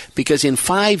is, because in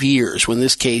 5 years, when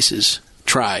this case is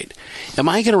tried, am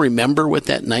I going to remember what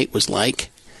that night was like?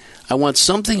 I want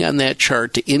something on that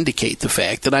chart to indicate the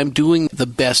fact that I'm doing the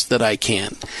best that I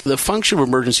can. The function of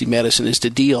emergency medicine is to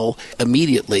deal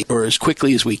immediately or as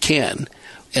quickly as we can,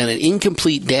 and an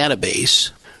incomplete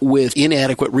database with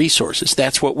inadequate resources.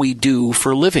 That's what we do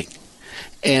for a living.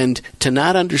 And to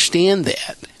not understand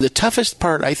that, the toughest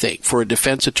part, I think, for a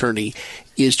defense attorney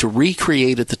is to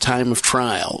recreate at the time of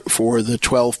trial for the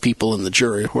 12 people in the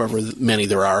jury, however many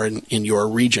there are in your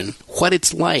region, what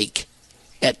it's like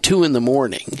at 2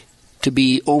 a.m. to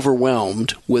be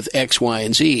overwhelmed with X, Y,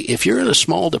 and Z. If you're in a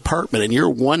small department and you're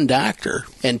one doctor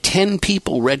and 10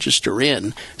 people register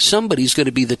in, somebody's going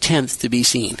to be the 10th to be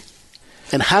seen.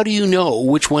 And how do you know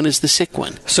which one is the sick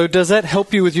one? So does that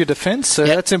help you with your defense? So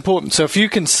that's important. So if you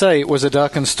can say it was a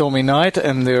dark and stormy night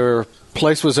and their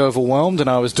place was overwhelmed and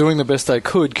I was doing the best I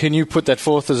could, can you put that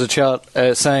forth as a chart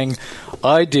saying,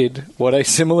 I did what a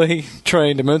similarly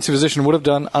trained emergency physician would have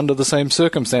done under the same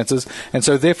circumstances, and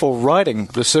so therefore writing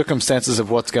the circumstances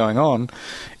of what's going on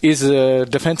is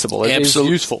defensible. It is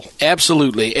useful.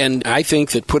 Absolutely. And I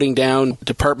think that putting down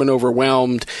department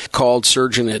overwhelmed, called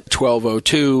surgeon at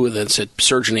 12:02, and then said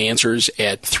surgeon answers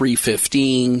at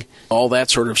 3:15, all that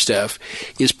sort of stuff,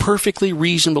 is perfectly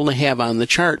reasonable to have on the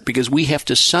chart, because we have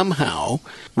to somehow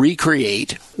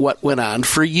recreate what went on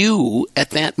for you at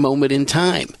that moment in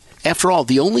time. After all,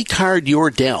 the only card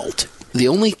you're dealt, the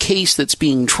only case that's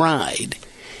being tried,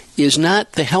 is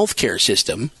not the healthcare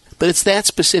system, but it's that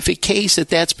specific case at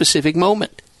that specific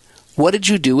moment. What did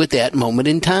you do at that moment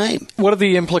in time? What are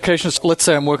the implications? Let's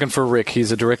say I'm working for Rick.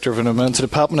 He's a director of an emergency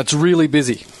department. It's really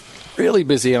busy,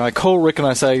 and I call Rick and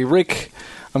I say, Rick,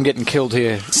 I'm getting killed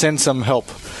here. Send some help.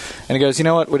 And he goes, you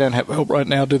know what? We don't have help right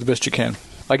now. Do the best you can.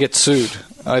 I get sued.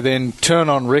 I then turn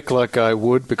on Rick like I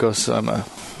would because I'm a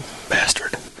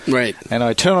bastard. Right. And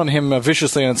I turn on him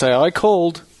viciously and say, I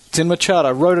called. It's in my chart.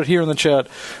 I wrote it here in the chart.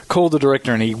 Called the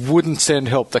director and he wouldn't send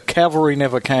help. The cavalry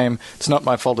never came. It's not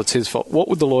my fault. It's his fault. What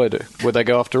would the lawyer do? Would they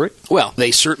go after Rick? Well,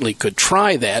 they certainly could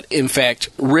try that. In fact,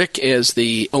 Rick, as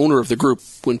the owner of the group,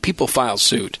 when people file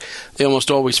suit, they almost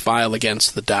always file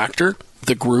against the doctor,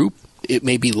 the group. It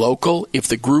may be local. If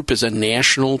the group is a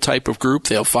national type of group,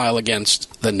 they'll file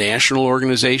against the national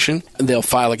organization, and they'll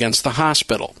file against the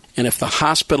hospital. And if the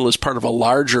hospital is part of a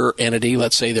larger entity,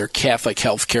 let's say they're Catholic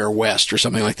Healthcare West or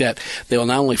something like that, they will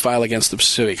not only file against the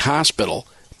specific hospital,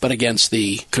 but against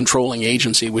the controlling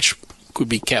agency, which would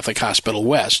be Catholic Hospital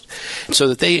West, so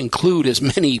that they include as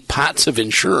many pots of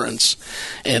insurance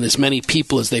and as many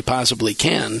people as they possibly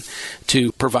can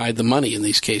to provide the money in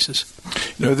these cases.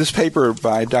 This paper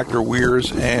by Dr.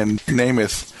 Weirs and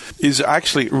Namath is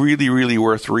actually really, really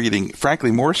worth reading, frankly,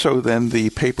 more so than the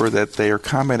paper that they are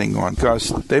commenting on, because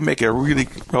they make a really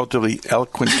relatively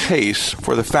eloquent case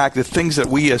for the fact that things that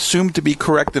we assume to be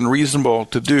correct and reasonable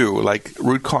to do, like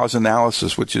root cause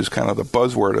analysis, which is kind of the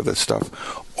buzzword of this stuff,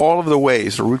 all of the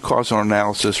ways the root cause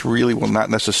analysis really will not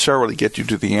necessarily get you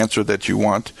to the answer that you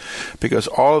want, because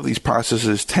all of these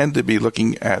processes tend to be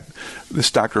looking at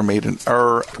this doctor made an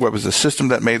error. What was the system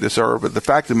that made this error? But the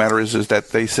fact of the matter is that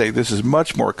they say this is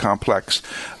much more complex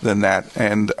than that,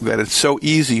 and that it's so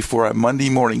easy for a Monday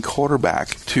morning quarterback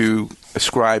to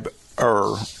ascribe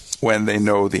error when they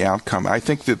know the outcome. I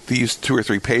think that these 2 or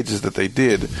 3 pages that they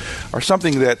did are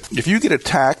something that if you get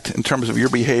attacked in terms of your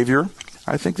behavior,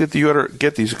 I think that you ought to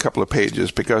get these a couple of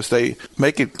pages, because they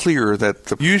make it clear that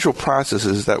the usual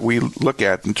processes that we look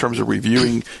at in terms of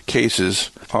reviewing cases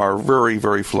are very,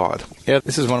 very flawed. Yeah,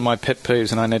 this is one of my pet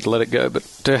peeves, and I need to let it go. But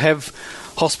to have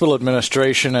hospital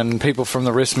administration and people from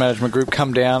the risk management group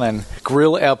come down and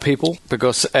grill our people,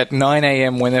 because at 9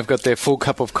 a.m. when they've got their full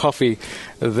cup of coffee,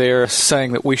 they're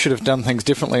saying that we should have done things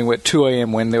differently. We're at 2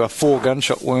 a.m. when there were 4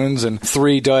 gunshot wounds and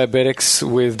 3 diabetics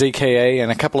with DKA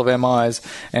and a couple of MIs,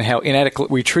 and how inadequate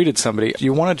we treated somebody.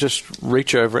 You want to just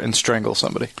reach over and strangle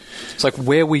somebody. It's like,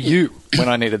 where were you when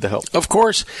I needed the help? Of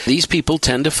course, these people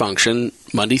tend to function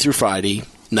Monday through Friday,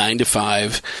 9 to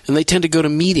 5, and they tend to go to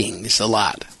meetings a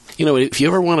lot. If you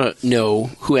ever want to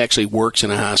know who actually works in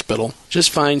a hospital,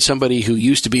 just find somebody who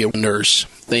used to be a nurse.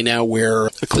 They now wear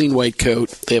a clean white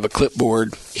coat, they have a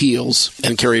clipboard, heels,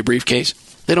 and carry a briefcase.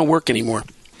 They don't work anymore.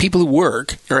 People who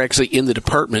work are actually in the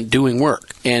department doing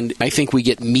work. And I think we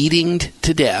get meetinged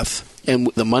to death,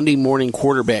 and the Monday morning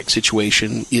quarterback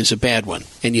situation is a bad one.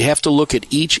 And you have to look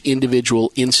at each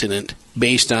individual incident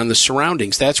based on the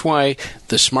surroundings. That's why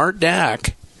the smart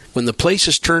doc, when the place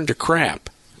is turned to crap,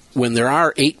 when there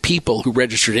are 8 people who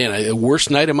registered in, the worst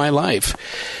night of my life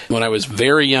when I was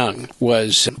very young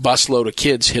was a busload of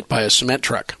kids hit by a cement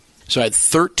truck. So I had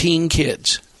 13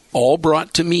 kids, all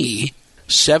brought to me,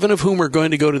 7 of whom are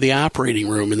going to go to the operating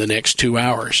room in the next 2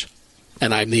 hours,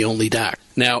 and I'm the only doc.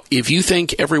 Now, if you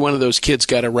think every one of those kids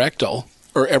got a rectal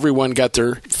or everyone got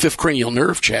their 5th cranial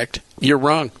nerve checked, you're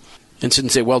wrong. And so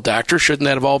say, well, doctor, shouldn't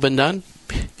that have all been done?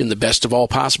 In the best of all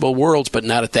possible worlds, but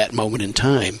not at that moment in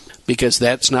time, because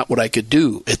that's not what I could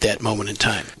do at that moment in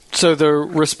time. So the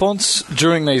response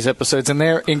during these episodes, and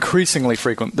they're increasingly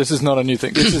frequent, this is not a new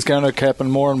thing, this is going to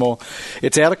happen more and more,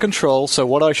 it's out of control, so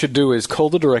what I should do is call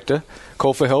the director,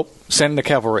 call for help, send the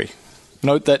cavalry.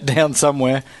 Note that down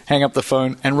somewhere, hang up the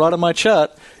phone, and write on my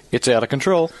chart, it's out of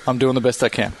control. I'm doing the best I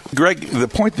can. Greg, the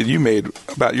point that you made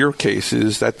about your case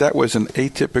is that was an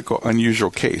atypical, unusual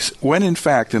case. When, in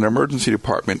fact, an emergency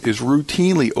department is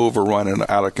routinely overrun and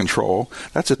out of control,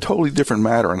 that's a totally different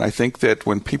matter. And I think that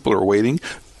when people are waiting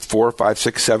 4, 5,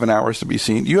 6, 7 hours to be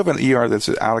seen, you have an ER that's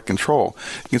out of control.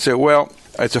 You can say, well,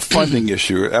 it's a funding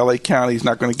issue. L.A. County's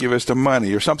not going to give us the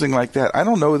money or something like that. I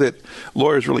don't know that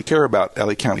lawyers really care about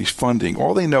L.A. County's funding.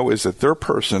 All they know is that their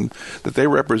person that they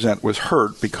represent was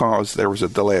hurt because there was a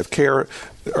delay of care,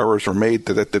 errors were made,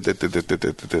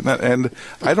 and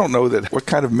I don't know that what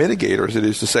kind of mitigators it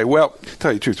is to say, well, to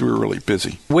tell you the truth, we were really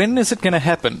busy. When is it going to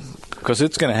happen? Because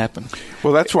it's going to happen.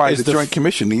 Well, that's why the Joint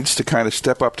Commission needs to kind of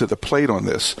step up to the plate on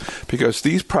this, because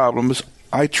these problems,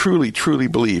 I truly, truly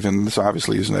believe, and this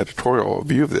obviously is an editorial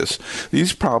view of this,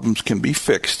 these problems can be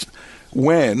fixed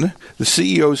when the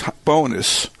CEO's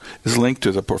bonus is linked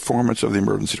to the performance of the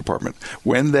emergency department,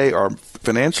 when they are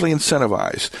financially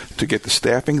incentivized to get the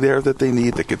staffing there that they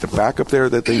need, to get the backup there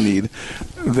that they need,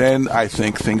 then I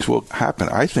think things will happen.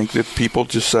 I think that people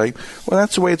just say, well,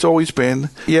 that's the way it's always been.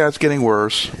 Yeah, it's getting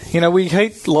worse. We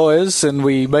hate lawyers and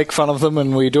we make fun of them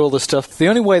and we do all this stuff. The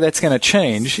only way that's going to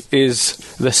change is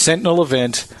the Sentinel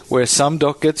event where some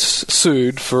doc gets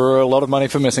sued for a lot of money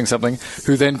for missing something,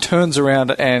 who then turns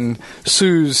around and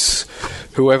sues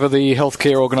whoever the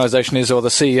healthcare organization is or the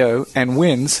CEO and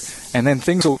wins, and then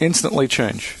things will instantly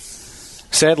change.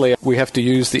 Sadly, we have to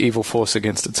use the evil force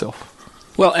against itself.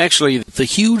 Well, actually, the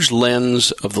huge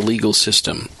lens of the legal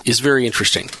system is very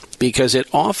interesting because it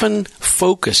often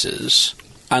focuses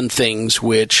on things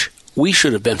which we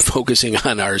should have been focusing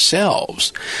on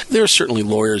ourselves. There are certainly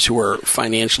lawyers who are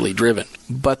financially driven,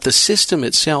 but the system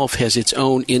itself has its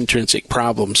own intrinsic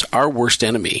problems. Our worst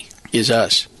enemy is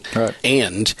us. Right.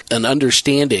 And an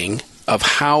understanding of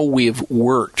how we've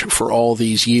worked for all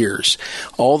these years.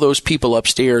 All those people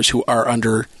upstairs who are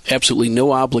under absolutely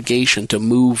no obligation to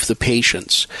move the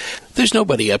patients. There's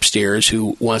nobody upstairs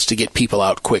who wants to get people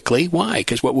out quickly. Why?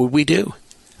 Because what would we do?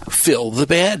 Fill the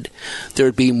bed.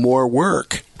 There'd be more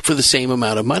work for the same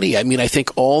amount of money. I mean, I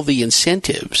think all the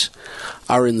incentives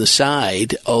are in the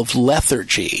side of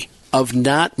lethargy, of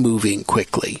not moving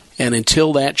quickly. And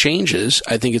until that changes,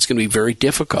 I think it's going to be very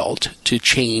difficult to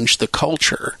change the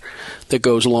culture that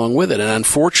goes along with it. And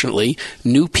unfortunately,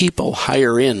 new people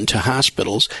hire into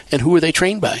hospitals, and who are they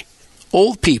trained by?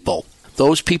 Old people.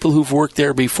 Those people who've worked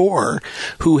there before,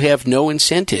 who have no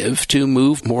incentive to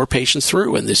move more patients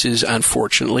through. And this is,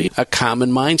 unfortunately, a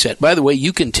common mindset. By the way,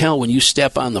 you can tell when you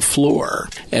step on the floor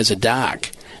as a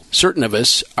doc. Certain of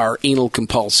us are anal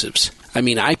compulsives. I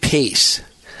mean, I pace.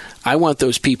 I want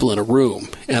those people in a room,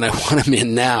 and I want them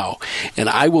in now. And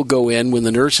I will go in when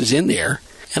the nurse is in there,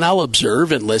 and I'll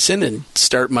observe and listen and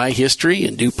start my history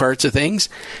and do parts of things.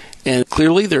 And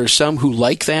clearly there are some who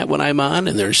like that when I'm on,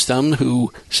 and there's some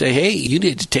who say, hey, you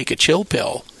need to take a chill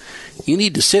pill. You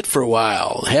need to sit for a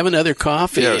while, have another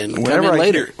coffee, and come in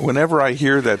later. Whenever I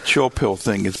hear that chill pill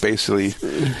thing, it's basically,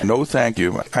 no thank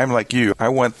you. I'm like you. I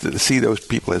want to see those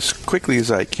people as quickly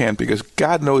as I can, because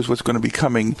God knows what's going to be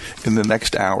coming in the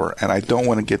next hour, and I don't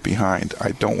want to get behind.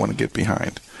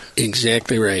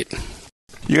 Exactly right.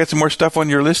 You got some more stuff on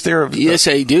your list there? Yes,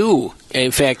 I do. In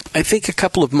fact, I think a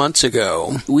couple of months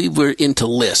ago, we were into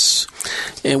lists,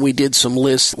 and we did some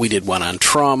lists. We did one on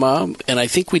trauma, and I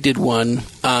think we did one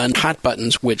on hot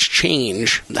buttons, which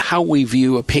change how we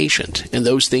view a patient and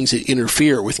those things that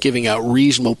interfere with giving out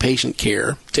reasonable patient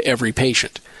care to every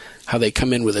patient. How they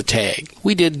come in with a tag.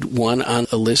 We did one on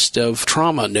a list of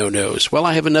trauma no-nos. Well,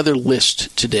 I have another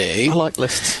list today. I like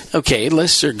lists. Okay,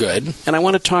 lists are good. And I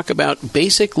want to talk about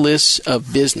basic lists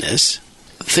of business,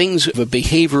 things of a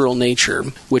behavioral nature,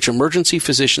 which emergency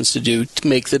physicians do to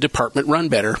make the department run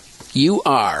better. You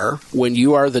are, when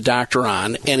you are the doctor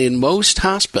on, and in most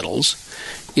hospitals,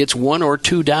 it's one or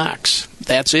two docs.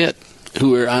 That's it,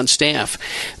 who are on staff.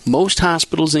 Most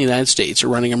hospitals in the United States are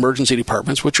running emergency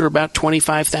departments, which are about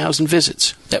 25,000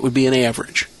 visits. That would be an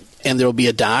average. And there will be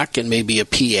a doc and maybe a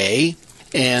PA.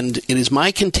 And it is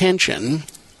my contention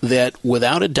that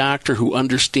without a doctor who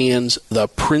understands the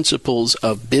principles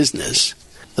of business,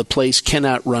 the place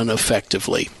cannot run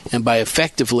effectively. And by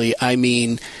effectively, I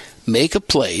mean make a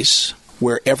place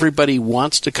where everybody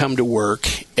wants to come to work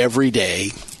every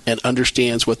day and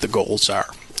understands what the goals are.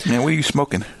 Man, what are you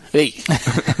smoking? Hey.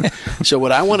 So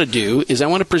what I want to do is I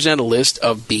want to present a list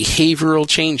of behavioral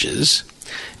changes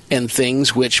and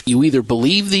things which you either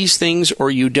believe these things or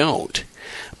you don't.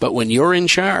 But when you're in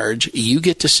charge, you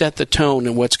get to set the tone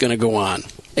and what's going to go on.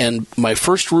 And my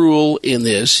first rule in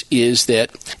this is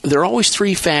that there are always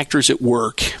three factors at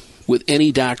work with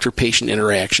any doctor-patient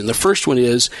interaction. The first one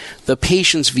is the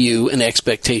patient's view and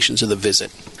expectations of the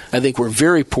visit. I think we're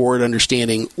very poor at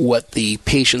understanding what the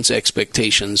patient's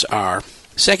expectations are.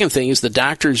 Second thing is the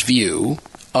doctor's view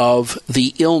of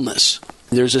the illness.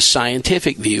 There's a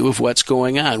scientific view of what's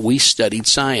going on. We studied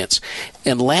science.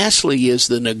 And lastly is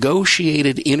the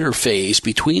negotiated interface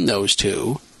between those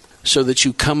two so that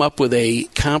you come up with a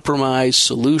compromise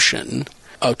solution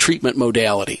of treatment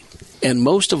modality. And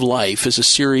most of life is a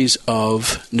series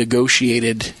of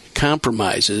negotiated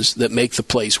compromises that make the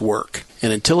place work.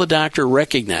 And until a doctor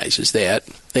recognizes that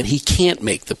he can't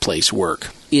make the place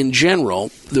work. In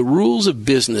general, the rules of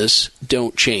business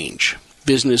don't change.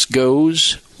 Business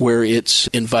goes where it's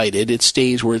invited. It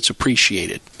stays where it's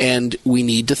appreciated. And we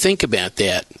need to think about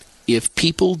that. If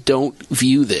people don't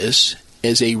view this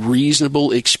as a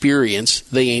reasonable experience,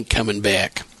 they ain't coming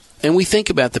back. And we think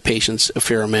about the patients a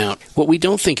fair amount. What we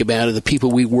don't think about are the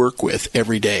people we work with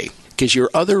every day. Because your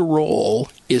other role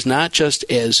is not just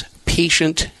as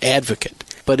patient advocate,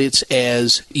 but it's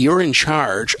as you're in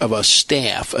charge of a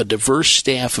staff, a diverse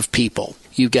staff of people.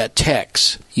 You've got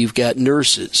techs, you've got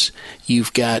nurses,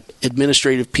 you've got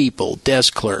administrative people,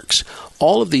 desk clerks.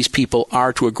 All of these people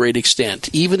are, to a great extent,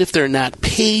 even if they're not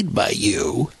paid by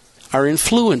you, are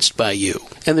influenced by you.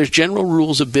 And there's general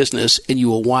rules of business, and you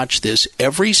will watch this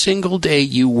every single day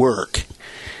you work.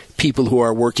 People who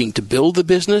are working to build the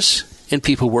business and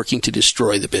people working to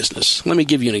destroy the business. Let me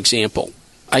give you an example.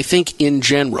 I think in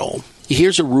general,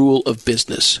 here's a rule of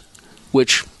business,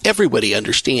 which everybody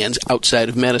understands outside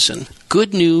of medicine.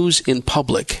 Good news in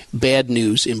public, bad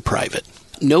news in private.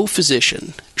 No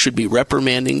physician should be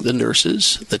reprimanding the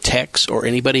nurses, the techs, or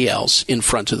anybody else in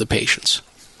front of the patients.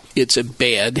 It's a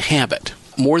bad habit.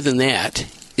 More than that,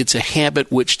 it's a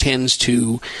habit which tends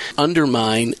to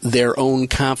undermine their own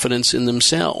confidence in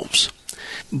themselves.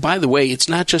 by the way, it's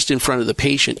not just in front of the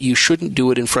patient. You shouldn't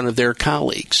do it in front of their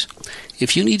colleagues.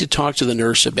 If you need to talk to the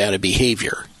nurse about a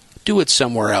behavior, do it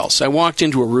somewhere else. I walked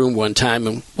into a room one time,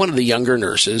 and one of the younger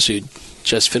nurses who'd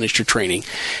just finished her training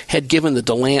had given the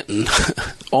Dilantin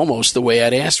almost the way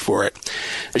I'd asked for it.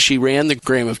 She ran the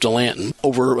gram of Dilantin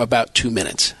over about 2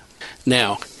 minutes.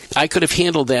 Now, I could have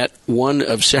handled that one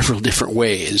of several different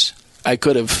ways. I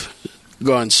could have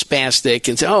gone spastic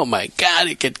and said, oh my God,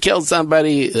 it could kill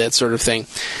somebody, that sort of thing.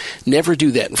 Never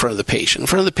do that in front of the patient. In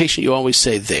front of the patient, you always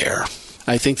say, there.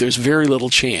 I think there's very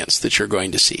little chance that you're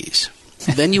going to seize.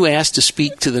 Then you ask to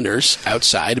speak to the nurse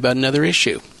outside about another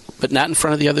issue, but not in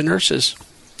front of the other nurses.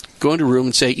 Go into a room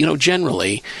and say,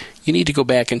 generally, you need to go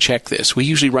back and check this. We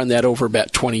usually run that over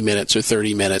about 20 minutes or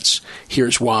 30 minutes.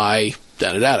 Here's why,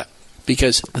 da-da-da-da.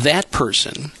 Because that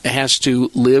person has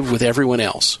to live with everyone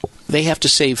else. They have to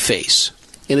save face.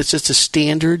 And it's just a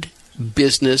standard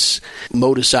business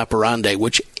modus operandi,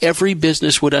 which every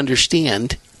business would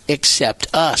understand except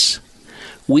us.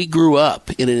 We grew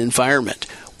up in an environment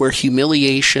where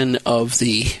humiliation of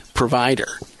the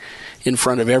provider in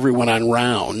front of everyone on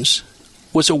rounds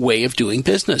was a way of doing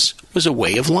business, was a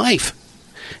way of life.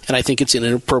 And I think it's an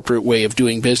inappropriate way of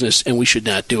doing business, and we should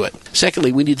not do it.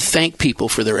 Secondly, we need to thank people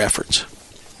for their efforts.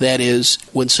 That is,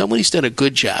 when somebody's done a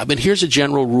good job, and here's a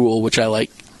general rule which I like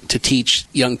to teach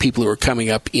young people who are coming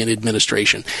up in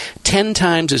administration, 10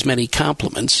 times as many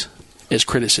compliments as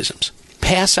criticisms.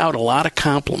 Pass out a lot of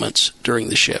compliments during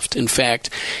the shift. In fact,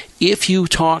 if you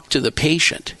talk to the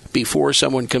patient before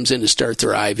someone comes in to start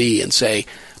their IV and say,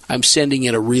 I'm sending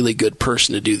in a really good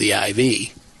person to do the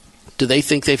IV, do they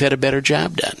think they've had a better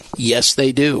job done? Yes,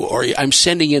 they do. Or I'm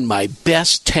sending in my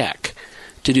best tech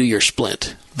to do your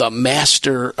splint, the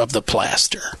master of the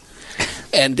plaster.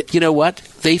 And you know what?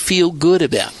 They feel good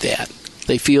about that.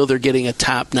 They feel they're getting a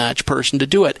top-notch person to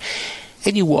do it.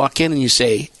 And you walk in and you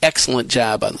say, excellent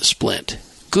job on the splint.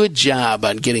 Good job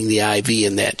on getting the IV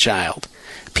in that child.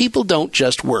 People don't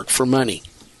just work for money.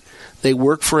 They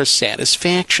work for a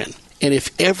satisfaction. And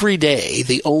if every day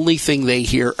the only thing they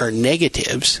hear are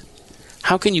negatives,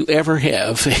 how can you ever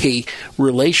have a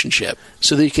relationship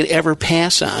so that you can ever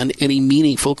pass on any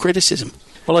meaningful criticism?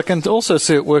 Well, I can also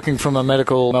see it working from a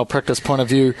medical malpractice point of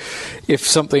view. If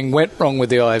something went wrong with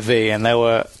the IV and they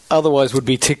were otherwise would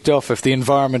be ticked off if the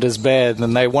environment is bad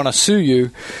and they want to sue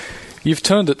you, you've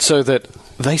turned it so that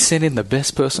they sent in the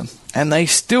best person and they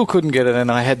still couldn't get it.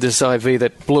 And I had this IV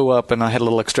that blew up and I had a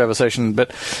little extravasation,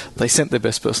 but they sent their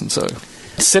best person. So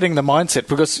setting the mindset,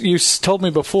 because you told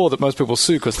me before that most people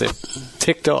sue because they're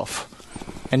ticked off.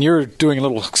 And you're doing a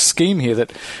little scheme here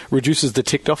that reduces the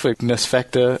ticked offness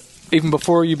factor even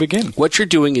before you begin. What you're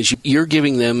doing is you're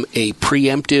giving them a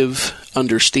preemptive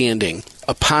understanding,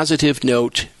 a positive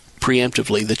note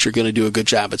preemptively that you're going to do a good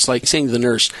job. It's like saying to the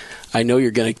nurse, I know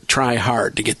you're going to try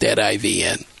hard to get that IV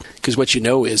in. Because what you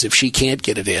know is if she can't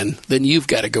get it in, then you've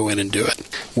got to go in and do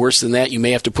it. Worse than that, you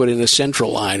may have to put in a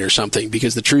central line or something,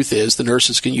 because the truth is the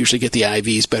nurses can usually get the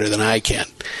IVs better than I can.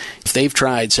 If they've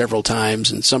tried several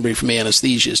times and somebody from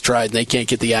anesthesia has tried and they can't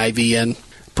get the IV in,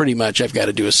 pretty much I've got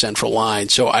to do a central line.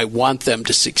 So I want them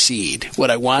to succeed. What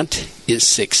I want is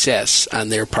success on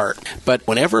their part. But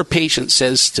whenever a patient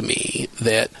says to me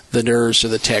that the nurse or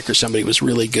the tech or somebody was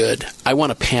really good, I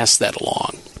want to pass that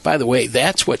along. By the way,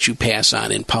 that's what you pass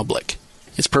on in public.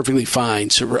 It's perfectly fine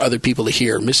for other people to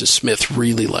hear, Mrs. Smith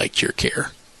really liked your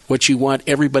care. What you want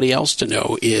everybody else to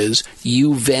know is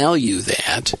you value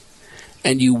that,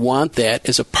 and you want that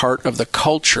as a part of the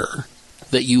culture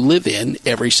that you live in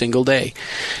every single day.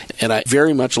 And I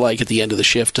very much like at the end of the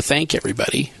shift to thank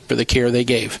everybody for the care they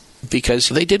gave, because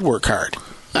they did work hard.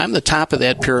 I'm the top of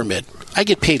that pyramid. I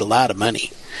get paid a lot of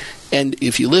money. And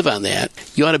if you live on that,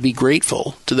 you ought to be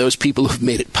grateful to those people who've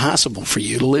made it possible for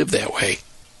you to live that way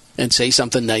and say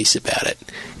something nice about it.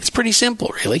 It's pretty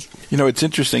simple, really. You know, it's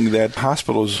interesting that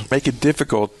hospitals make it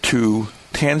difficult to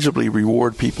tangibly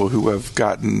reward people who have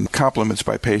gotten compliments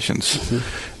by patients.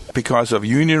 Mm-hmm. Because of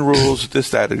union rules,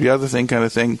 this, that, or the other thing kind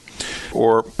of thing.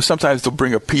 Or sometimes they'll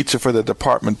bring a pizza for the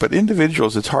department. But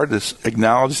individuals, it's hard to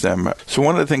acknowledge them. So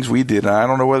one of the things we did, and I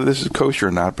don't know whether this is kosher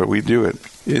or not, but we do it,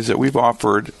 is that we've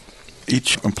offered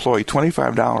each employee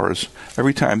 $25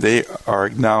 every time they are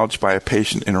acknowledged by a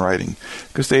patient in writing,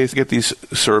 because they get these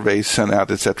surveys sent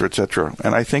out, et cetera, et cetera.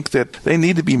 And I think that they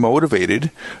need to be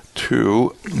motivated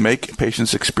to make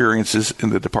patients' experiences in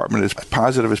the department as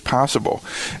positive as possible.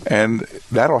 And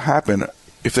that'll happen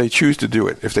if they choose to do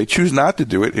it. If they choose not to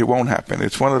do it, it won't happen.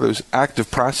 It's one of those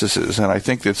active processes, and I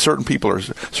think that certain people are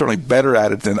certainly better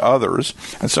at it than others,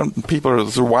 and some people,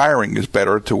 the wiring is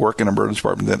better to work in an emergency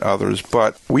department than others,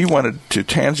 but we wanted to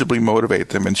tangibly motivate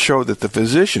them and show that the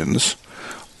physicians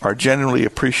are genuinely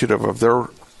appreciative of their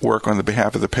work on the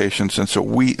behalf of the patients, and so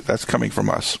that's coming from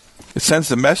us. It sends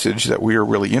the message that we are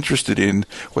really interested in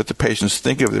what the patients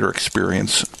think of their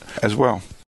experience as well.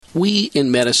 We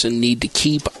in medicine need to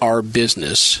keep our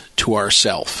business to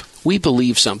ourselves. We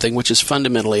believe something which is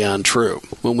fundamentally untrue.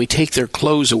 When we take their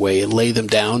clothes away and lay them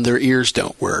down, their ears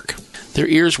don't work. Their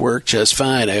ears work just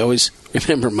fine. I always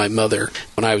remember my mother,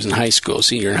 when I was in high school,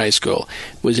 senior in high school,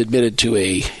 was admitted to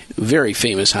a very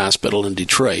famous hospital in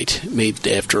Detroit, made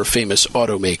after a famous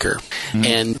automaker.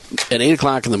 And at 8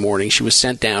 o'clock in the morning, she was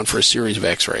sent down for a series of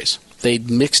x-rays.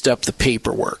 They'd mixed up the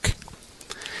paperwork.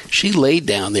 She laid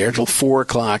down there till 4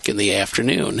 o'clock in the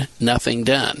afternoon, nothing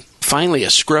done. Finally, a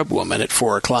scrub woman at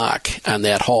 4 o'clock on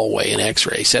that hallway in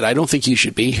x-ray said, "I don't think you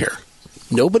should be here."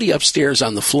 Nobody upstairs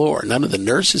on the floor. None of the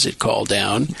nurses had called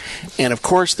down. And, of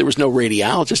course, there was no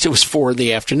radiologist. It was 4 in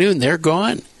the afternoon. They're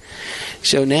gone.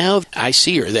 So now I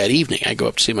see her that evening. I go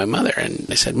up to see my mother, and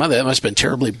I said, "Mother, that must have been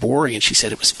terribly boring." And she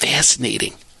said, "It was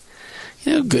fascinating."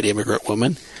 You know, good immigrant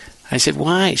woman. I said,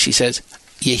 "Why?" She says,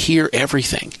 "You hear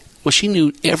everything." Well, she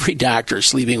knew every doctor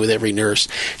sleeping with every nurse.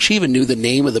 She even knew the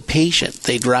name of the patient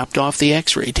they dropped off the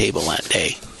x-ray table that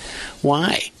day.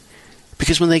 Why?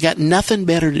 Because when they got nothing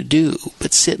better to do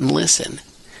but sit and listen,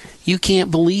 you can't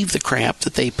believe the crap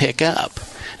that they pick up.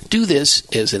 Do this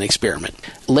as an experiment.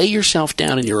 Lay yourself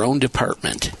down in your own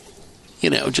department.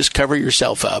 Just cover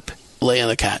yourself up, lay on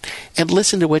the cot, and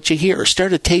listen to what you hear.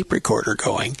 Start a tape recorder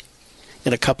going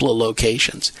in a couple of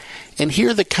locations and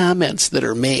hear the comments that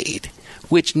are made,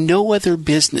 which no other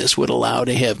business would allow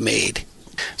to have made.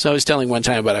 So I was telling one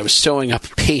time about I was sewing up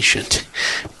a patient,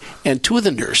 and 2 of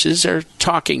the nurses are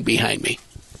talking behind me,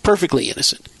 perfectly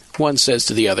innocent. One says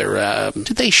to the other,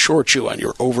 "Did they short you on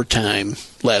your overtime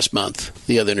last month?"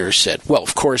 The other nurse said, "Well,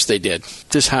 of course they did.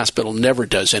 This hospital never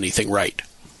does anything right."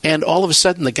 And all of a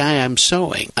sudden, the guy I'm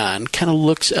sewing on kind of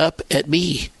looks up at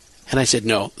me. And I said,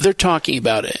 "No, they're talking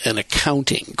about an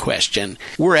accounting question.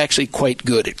 We're actually quite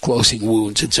good at closing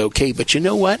wounds. It's okay. But you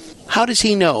know what? How does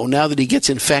he know now that he gets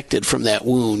infected from that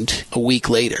wound a week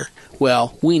later?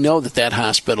 Well, we know that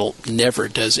hospital never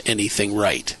does anything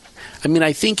right." I mean,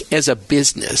 I think as a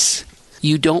business,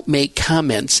 you don't make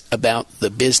comments about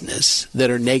the business that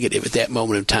are negative at that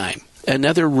moment of time.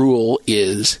 Another rule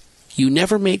is you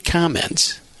never make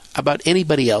comments about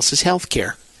anybody else's health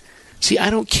care. See, I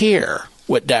don't care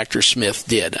what Dr. Smith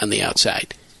did on the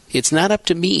outside. It's not up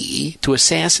to me to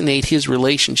assassinate his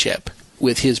relationship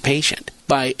with his patient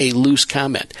by a loose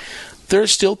comment. There are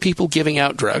still people giving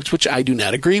out drugs which I do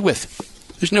not agree with.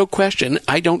 There's no question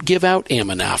I don't give out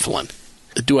aminophylline.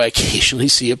 Do I occasionally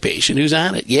see a patient who's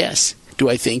on it? Yes. Do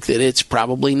I think that it's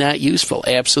probably not useful?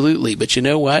 Absolutely. But you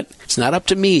know what? It's not up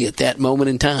to me at that moment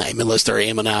in time, unless they're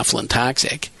aminophylline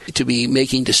toxic, to be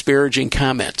making disparaging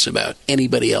comments about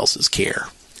anybody else's care.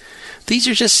 These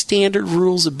are just standard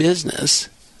rules of business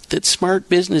that smart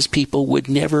business people would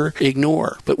never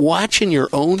ignore. But watch in your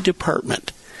own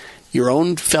department, your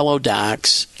own fellow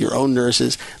docs, your own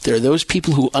nurses. There are those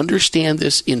people who understand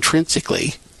this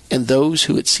intrinsically and those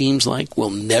who it seems like will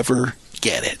never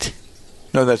get it.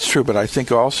 No, that's true, but I think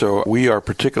also we are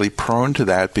particularly prone to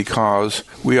that because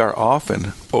we are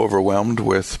often overwhelmed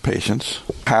with patients,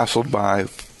 hassled by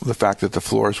the fact that the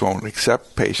floors won't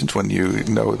accept patients when you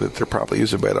know that there probably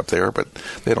is a bed up there, but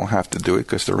they don't have to do it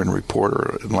because they're in report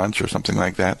or at lunch or something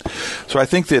like that. So I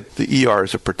think that the ER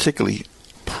is a particularly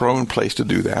prone place to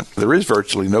do that. There is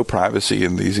virtually no privacy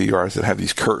in these ERs that have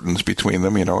these curtains between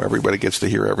them. Everybody gets to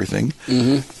hear everything.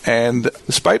 Mm-hmm. And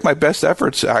despite my best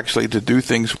efforts actually to do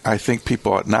things I think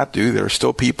people ought not do, there are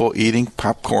still people eating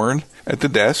popcorn at the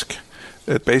desk.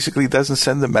 It basically doesn't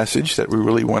send the message that we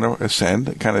really want to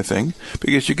send, kind of thing,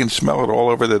 because you can smell it all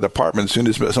over the department as soon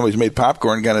as somebody's made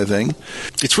popcorn, kind of thing.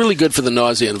 It's really good for the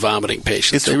nausea and vomiting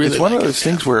patients. It's one of those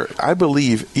things where I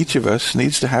believe each of us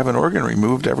needs to have an organ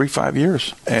removed every 5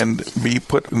 years and be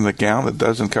put in the gown that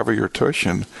doesn't cover your tush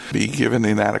and be given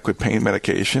inadequate pain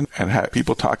medication and have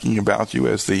people talking about you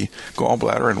as the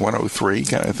gallbladder in 103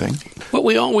 kind of thing. What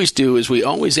we always do is we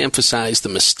always emphasize the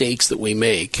mistakes that we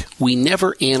make. We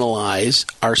never analyze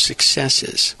our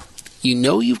successes.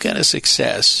 You've got a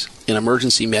success in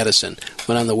emergency medicine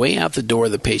when on the way out the door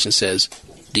the patient says,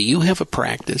 "Do you have a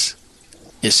practice?"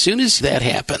 As soon as that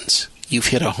happens, you've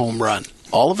hit a home run.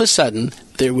 All of a sudden,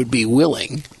 they would be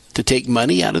willing to take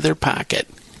money out of their pocket,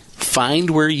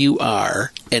 find where you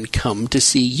are, and come to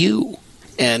see you.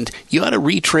 And you ought to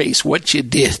retrace what you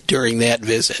did during that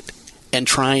visit and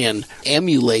try and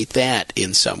emulate that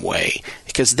in some way,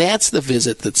 because that's the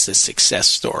visit that's a success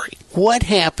story. What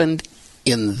happened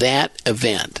in that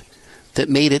event that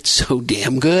made it so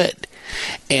damn good?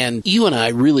 And you and I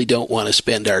really don't want to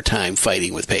spend our time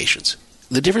fighting with patients.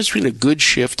 The difference between a good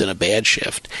shift and a bad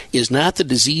shift is not the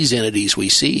disease entities we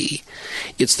see.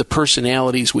 It's the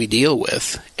personalities we deal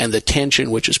with and the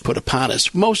tension which is put upon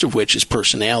us, most of which is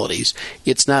personalities.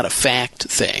 It's not a fact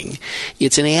thing.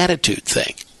 It's an attitude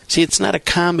thing. See, it's not a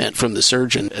comment from the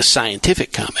surgeon, a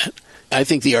scientific comment. I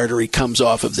think the artery comes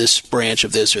off of this branch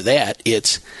of this or that.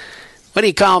 It's, what do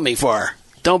you call me for?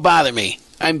 Don't bother me.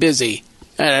 I'm busy.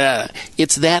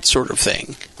 It's that sort of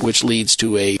thing which leads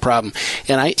to a problem.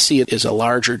 And I see it as a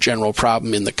larger general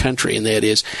problem in the country, and that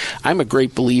is I'm a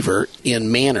great believer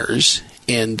in manners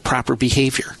and proper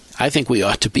behavior. I think we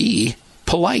ought to be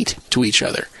polite to each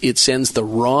other. It sends the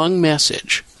wrong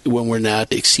message when we're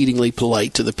not exceedingly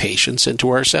polite to the patients and to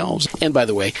ourselves. And by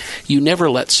the way, you never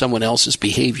let someone else's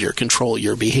behavior control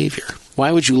your behavior.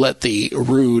 Why would you let the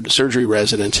rude surgery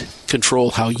resident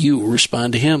control how you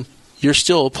respond to him? You're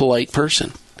still a polite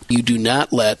person. You do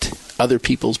not let other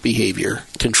people's behavior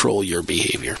control your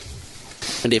behavior.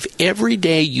 And if every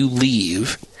day you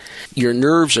leave, your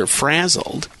nerves are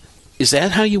frazzled, is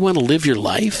that how you want to live your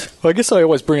life? Well, I guess I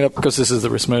always bring it up because this is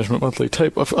the Risk Management Monthly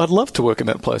tape. I'd love to work in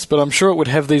that place, but I'm sure it would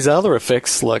have these other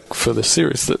effects, like for the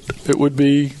series, that it would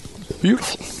be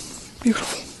beautiful.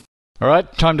 Beautiful. All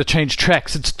right, time to change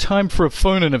tracks. It's time for a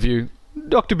phone interview.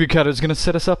 Dr. Buchanan is going to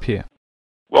set us up here.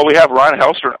 Well, we have Ron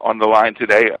Helster on the line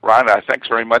today. Ron, thanks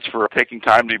very much for taking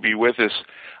time to be with us.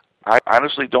 I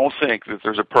honestly don't think that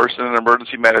there's a person in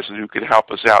emergency medicine who could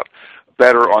help us out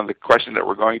better on the question that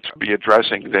we're going to be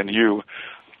addressing than you.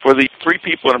 For the three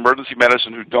people in emergency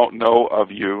medicine who don't know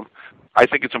of you, I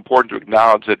think it's important to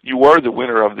acknowledge that you were the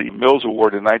winner of the Mills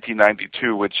Award in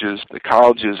 1992, which is the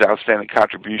college's Outstanding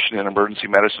Contribution in Emergency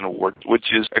Medicine Award,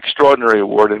 which is an extraordinary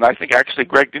award. And I think, actually,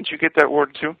 Greg, didn't you get that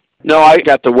award too? No, I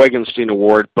got the Wegenstein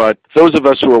Award, but those of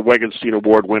us who are Wegenstein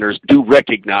Award winners do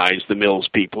recognize the Mills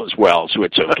people as well, so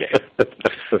it's okay.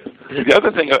 The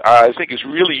other thing I think is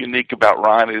really unique about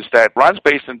Ron is that Ron's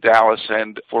based in Dallas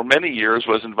and for many years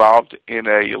was involved in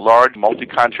a large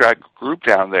multi-contract group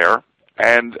down there,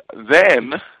 and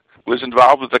then was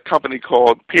involved with a company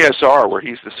called PSR, where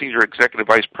he's the Senior Executive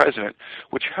Vice President,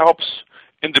 which helps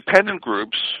independent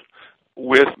groups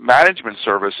with management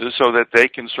services so that they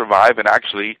can survive and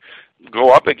actually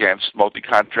go up against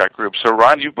multi-contract groups. So,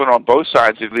 Ron, you've been on both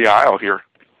sides of the aisle here.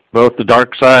 Both the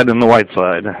dark side and the white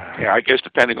side. Yeah, I guess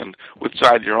depending on which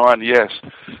side you're on, yes.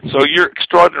 So you're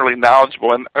extraordinarily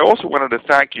knowledgeable, and I also wanted to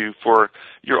thank you for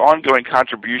your ongoing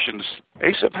contributions.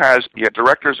 ACEP has the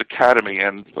Directors Academy,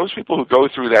 and those people who go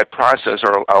through that process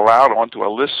are allowed onto a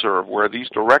listserv where these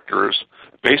directors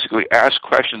basically ask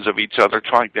questions of each other,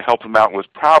 trying to help them out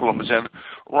with problems. And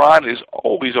Ron is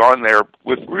always on there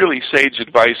with really sage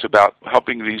advice about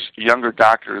helping these younger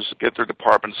doctors get their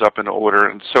departments up in order.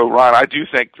 And so, Ron, I do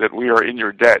think that we are in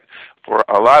your debt for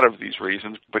a lot of these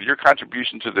reasons, but your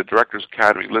contribution to the Directors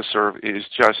Academy listserv is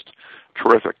just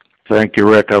terrific. Thank you,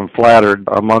 Rick. I'm flattered.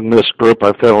 Among this group,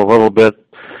 I feel a little bit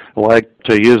like,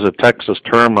 to use a Texas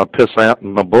term, a pissant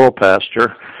in the bull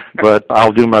pasture, but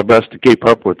I'll do my best to keep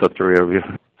up with the three of you.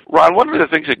 Ron, one of the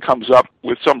things that comes up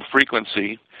with some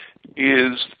frequency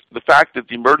is the fact that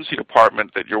the emergency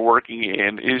department that you're working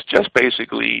in is just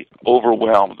basically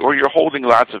overwhelmed, or you're holding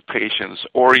lots of patients,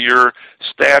 or your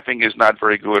staffing is not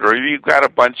very good, or you've got a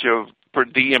bunch of per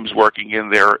diems working in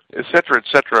there, et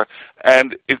cetera,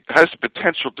 and it has the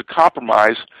potential to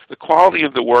compromise the quality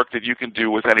of the work that you can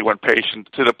do with any one patient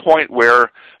to the point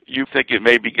where you think it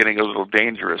may be getting a little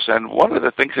dangerous. And one of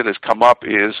the things that has come up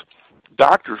is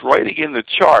doctors writing in the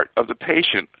chart of the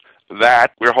patient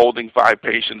that we're holding 5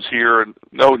 patients here and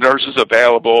no nurses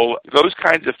available, those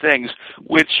kinds of things,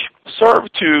 which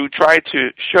serve to try to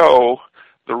show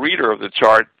the reader of the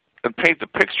chart and paint the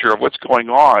picture of what's going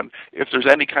on if there's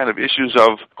any kind of issues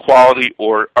of quality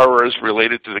or errors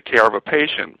related to the care of a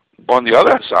patient. On the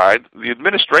other side, the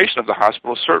administration of the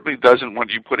hospital certainly doesn't want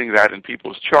you putting that in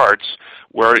people's charts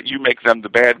where you make them the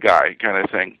bad guy kind of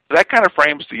thing. That kind of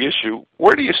frames the issue.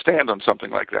 Where do you stand on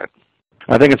something like that?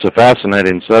 I think it's a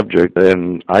fascinating subject,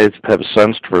 and I have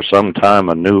sensed for some time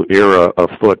a new era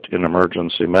afoot in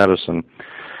emergency medicine.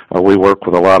 We work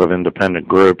with a lot of independent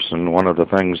groups, and one of the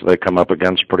things they come up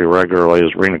against pretty regularly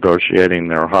is renegotiating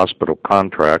their hospital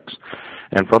contracts.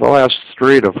 And for the last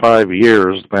 3 to 5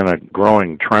 years, there's been a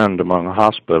growing trend among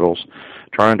hospitals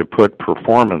trying to put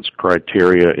performance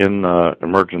criteria in the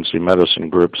emergency medicine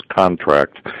group's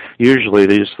contract. Usually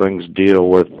these things deal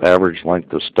with average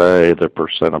length of stay, the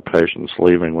percent of patients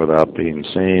leaving without being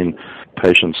seen,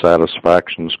 patient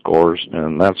satisfaction scores,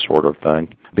 and that sort of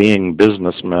thing. Being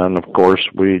businessmen, of course,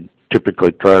 we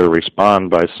typically try to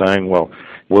respond by saying, well,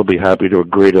 we'll be happy to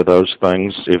agree to those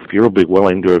things. If you'll be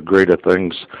willing to agree to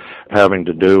things having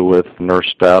to do with nurse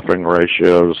staffing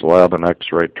ratios, lab and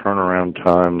x-ray turnaround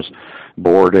times,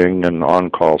 boarding, and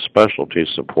on-call specialty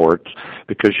support,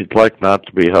 because you'd like not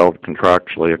to be held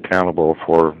contractually accountable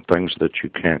for things that you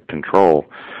can't control.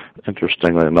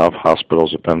 Interestingly enough,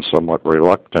 hospitals have been somewhat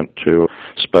reluctant to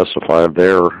specify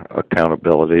their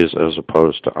accountabilities as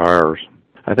opposed to ours.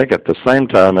 I think at the same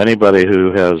time, anybody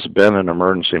who has been in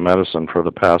emergency medicine for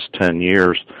the past 10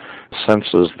 years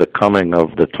senses the coming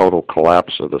of the total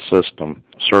collapse of the system.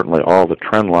 Certainly all the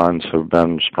trend lines have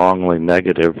been strongly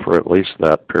negative for at least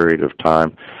that period of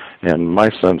time, and my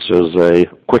sense is a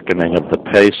quickening of the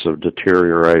pace of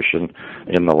deterioration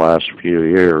in the last few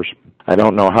years. I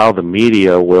don't know how the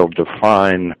media will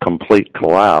define complete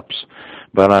collapse,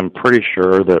 but I'm pretty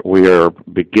sure that we are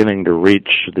beginning to reach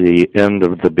the end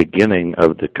of the beginning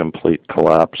of the complete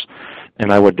collapse,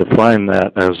 and I would define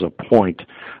that as a point,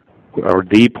 or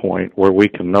the point, where we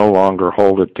can no longer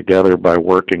hold it together by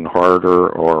working harder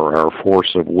or our force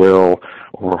of will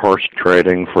or horse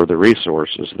trading for the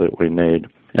resources that we need.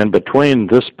 And between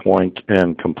this point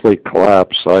and complete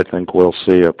collapse, I think we'll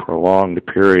see a prolonged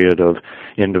period of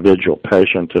individual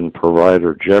patient and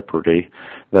provider jeopardy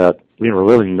that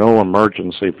really no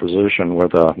emergency physician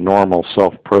with a normal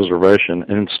self-preservation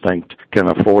instinct can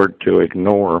afford to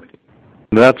ignore.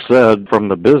 That said, from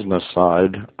the business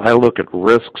side, I look at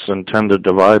risks and tend to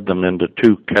divide them into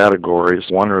two categories.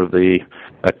 One are the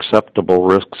acceptable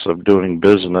risks of doing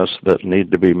business that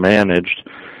need to be managed,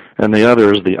 and the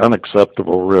other is the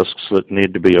unacceptable risks that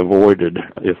need to be avoided,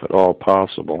 if at all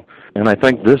possible. And I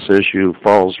think this issue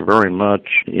falls very much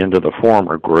into the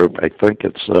former group. I think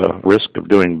it's a risk of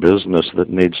doing business that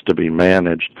needs to be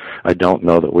managed. I don't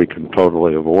know that we can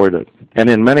totally avoid it. And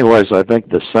in many ways, I think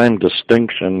the same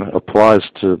distinction applies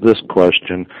to this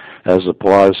question as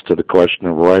applies to the question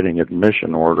of writing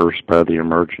admission orders by the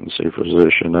emergency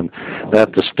physician. And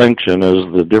that distinction is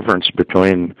the difference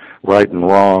between right and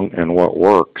wrong and what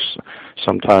works.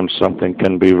 Sometimes something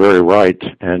can be very right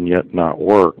and yet not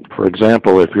work. For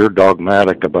example, if you're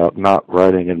dogmatic about not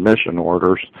writing admission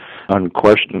orders,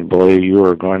 unquestionably you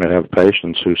are going to have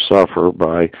patients who suffer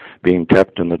by being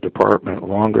kept in the department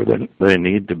longer than they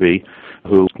need to be,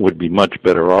 who would be much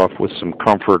better off with some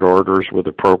comfort orders with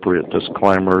appropriate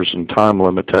disclaimers and time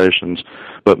limitations,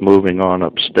 but moving on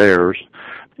upstairs.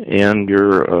 And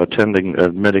your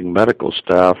admitting medical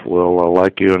staff will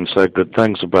like you and say good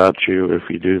things about you if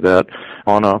you do that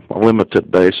on a limited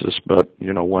basis, but,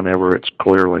 whenever it's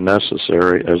clearly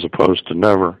necessary as opposed to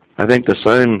never. I think the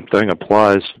same thing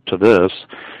applies to this,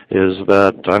 is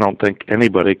that I don't think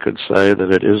anybody could say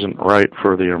that it isn't right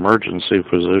for the emergency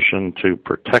physician to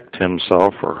protect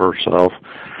himself or herself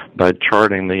by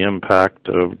charting the impact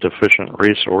of deficient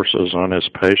resources on his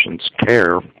patient's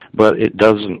care. But it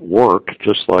doesn't work,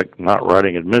 just like not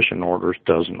writing admission orders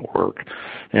doesn't work.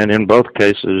 And in both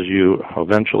cases, you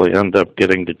eventually end up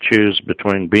getting to choose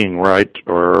between being right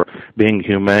or being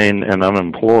humane and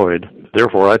unemployed.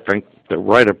 Therefore, I think the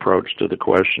right approach to the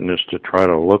question is to try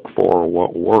to look for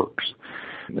what works.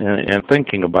 And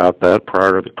thinking about that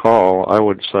prior to the call, I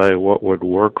would say what would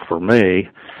work for me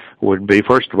would be,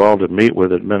 first of all, to meet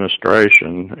with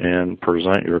administration and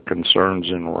present your concerns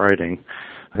in writing.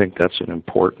 I think that's an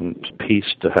important piece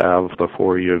to have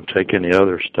before you take any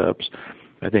other steps.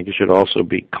 I think you should also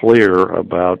be clear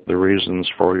about the reasons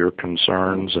for your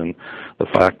concerns and the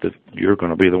fact that you're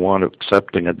going to be the one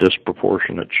accepting a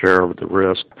disproportionate share of the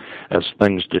risk as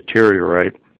things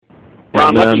deteriorate.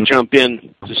 Ron, let me jump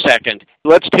in a second.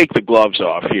 Let's take the gloves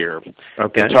off here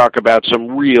and talk about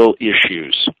some real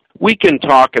issues. We can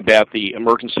talk about the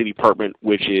emergency department,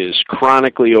 which is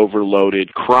chronically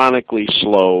overloaded, chronically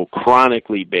slow,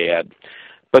 chronically bad.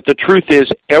 But the truth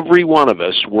is, every one of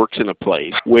us works in a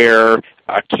place where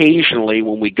occasionally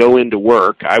when we go into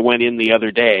work, I went in the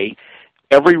other day,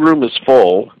 every room is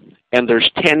full, and there's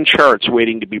 10 charts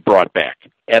waiting to be brought back.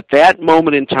 At that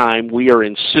moment in time, we are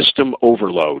in system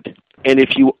overload. And if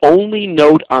you only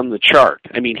note on the chart,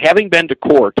 having been to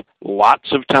court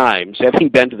lots of times, having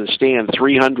been to the stand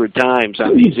 300 times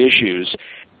on these issues,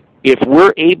 if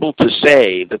we're able to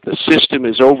say that the system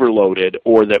is overloaded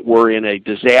or that we're in a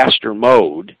disaster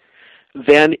mode,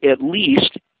 then at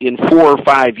least in 4 or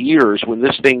 5 years when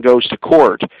this thing goes to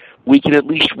court, we can at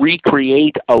least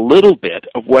recreate a little bit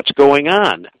of what's going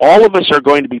on. All of us are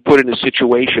going to be put in a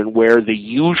situation where the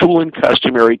usual and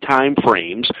customary time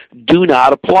frames do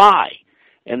not apply.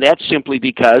 And that's simply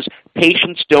because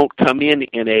patients don't come in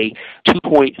a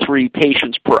 2.3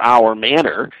 patients per hour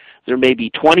manner. There may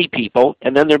be 20 people,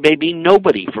 and then there may be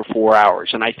nobody for 4 hours.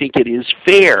 And I think it is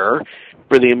fair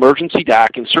for the emergency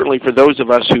doc, and certainly for those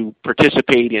of us who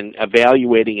participate in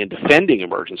evaluating and defending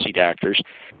emergency doctors,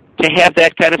 to have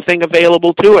that kind of thing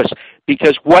available to us.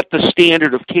 Because what the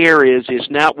standard of care is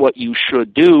not what you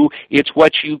should do, it's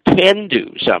what you can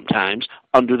do sometimes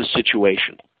under the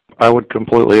situation. I would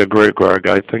completely agree, Greg.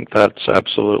 I think that's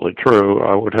absolutely true.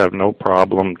 I would have no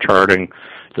problem charting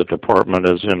the department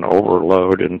is in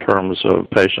overload in terms of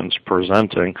patients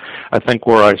presenting. I think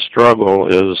where I struggle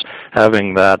is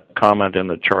having that comment in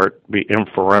the chart be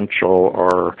inferential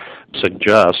or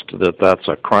suggest that that's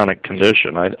a chronic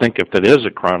condition. I think if it is a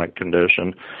chronic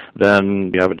condition,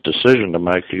 then you have a decision to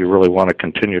make. Do you really want to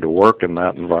continue to work in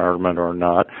that environment or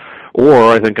not?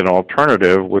 Or I think an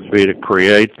alternative would be to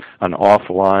create an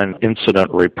offline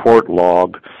incident report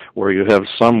log where you have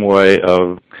some way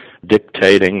of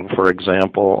dictating, for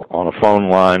example, on a phone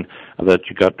line that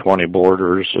you got 20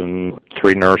 boarders and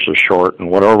 3 nurses short and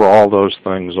whatever all those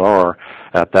things are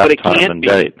at that time and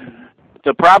date.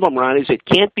 The problem, Ron, is it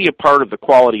can't be a part of the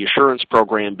quality assurance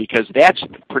program because that's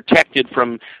protected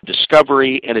from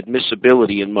discovery and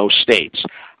admissibility in most states.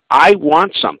 I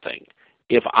want something.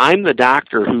 If I'm the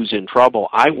doctor who's in trouble,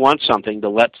 I want something to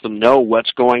let them know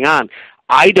what's going on.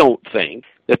 I don't think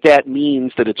that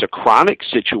means that it's a chronic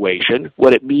situation.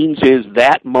 What it means is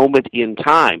that moment in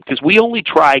time, because we only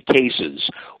try cases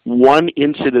one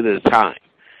incident at a time.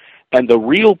 And the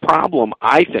real problem,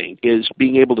 I think, is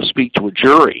being able to speak to a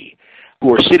jury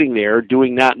who are sitting there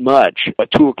doing not much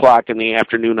at 2 o'clock in the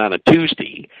afternoon on a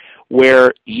Tuesday,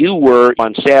 where you were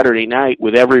on Saturday night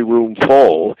with every room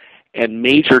full and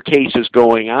major cases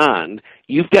going on.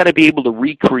 You've got to be able to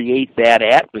recreate that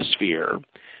atmosphere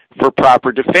for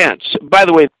proper defense. By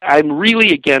the way, I'm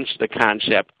really against the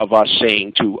concept of us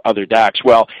saying to other docs,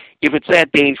 well, if it's that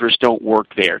dangerous, don't work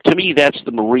there. To me, that's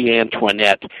the Marie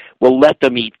Antoinette, well, let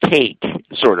them eat cake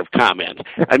sort of comment.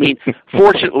 I mean,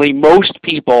 fortunately, most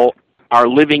people are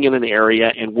living in an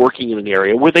area and working in an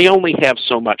area where they only have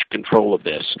so much control of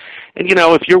this. And, you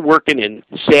know, if you're working in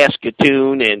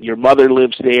Saskatoon and your mother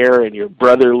lives there and your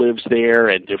brother lives there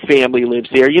and your family lives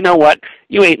there, you know what?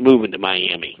 You ain't moving to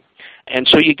Miami. And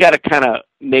so you got to kind of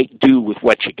make do with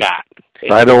what you got.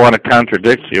 I don't want to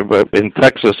contradict you, but in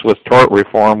Texas with tort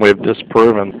reform, we've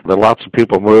disproven that lots of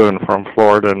people moving from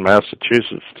Florida and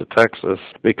Massachusetts to Texas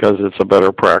because it's a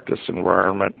better practice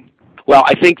environment. Well,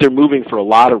 I think they're moving for a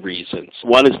lot of reasons.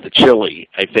 One is the chili,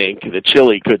 I think. The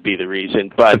chili could be the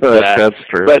reason. But that's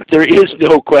true. But there is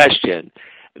no question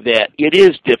that it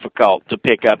is difficult to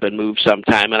pick up and move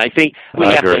sometime, and I think we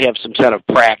have to have some sort of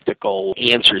practical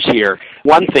answers here.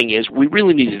 One thing is we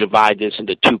really need to divide this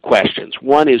into 2 questions.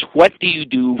 One is, what do you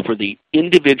do for the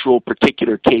individual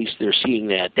particular case they're seeing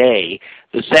that day?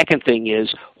 The second thing is,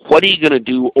 what are you going to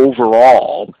do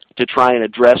overall to try and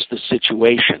address the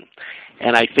situation?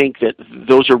 And I think that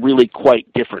those are really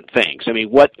quite different things. I mean,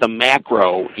 what the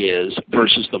macro is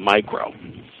versus the micro.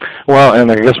 Well, and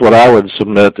I guess what I would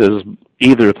submit is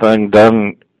either thing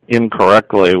done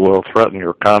incorrectly will threaten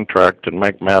your contract and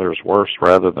make matters worse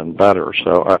rather than better.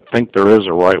 So I think there is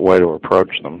a right way to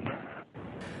approach them.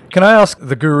 Can I ask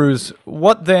the gurus,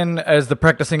 what then, as the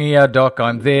practicing ER doc,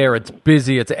 I'm there, it's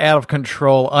busy, it's out of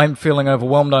control, I'm feeling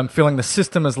overwhelmed, I'm feeling the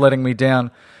system is letting me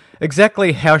down.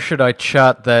 Exactly how should I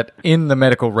chart that in the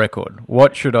medical record?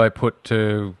 What should I put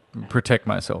to protect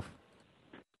myself?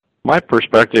 My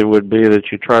perspective would be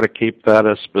that you try to keep that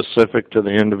as specific to the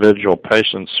individual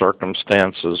patient's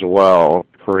circumstance as well.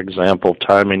 For example,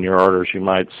 timing your orders, you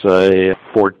might say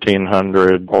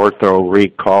 1400 ortho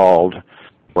recalled,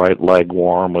 right leg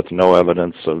warm with no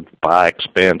evidence of thigh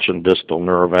expansion, distal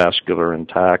neurovascular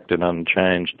intact and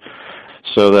unchanged,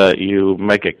 so that you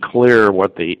make it clear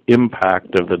what the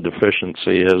impact of the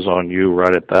deficiency is on you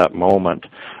right at that moment.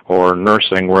 Or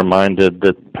nursing reminded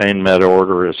that pain med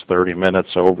order is 30 minutes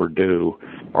overdue,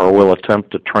 or will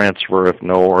attempt to transfer if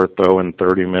no ortho in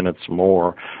 30 minutes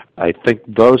more. I think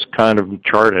those kind of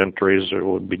chart entries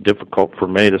would be difficult for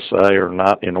me to say are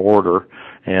not in order,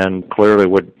 and clearly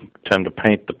would tend to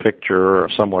paint the picture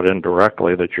somewhat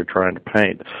indirectly that you're trying to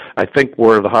paint. I think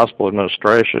where the hospital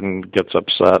administration gets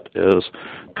upset is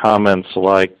comments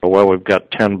like, well, we've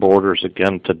got 10 boarders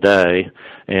again today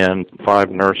and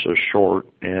 5 nurses short,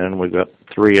 and we've got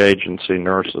 3 agency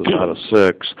nurses out of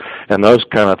 6, and those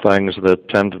kind of things that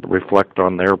tend to reflect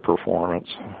on their performance.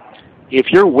 If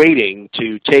you're waiting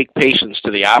to take patients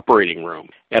to the operating room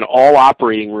and all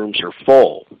operating rooms are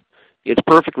full, it's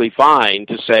perfectly fine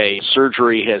to say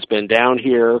surgery has been down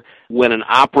here. When an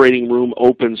operating room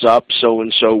opens up,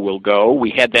 so-and-so will go.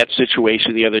 We had that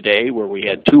situation the other day where we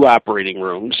had 2 operating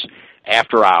rooms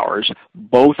after hours.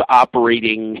 Both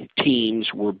operating teams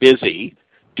were busy.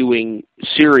 doing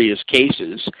serious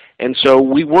cases, and so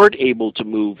we weren't able to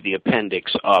move the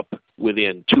appendix up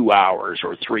within 2 hours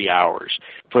or 3 hours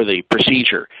for the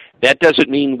procedure. That doesn't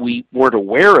mean we weren't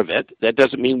aware of it. That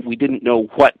doesn't mean we didn't know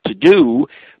what to do,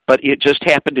 but it just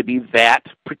happened to be that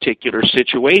particular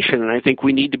situation, and I think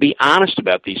we need to be honest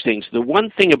about these things. The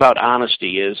one thing about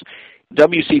honesty is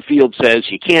W.C. Field says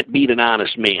you can't beat an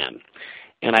honest man.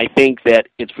 And I think that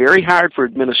it's very hard for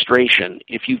administration,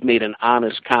 if you've made an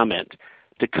honest comment,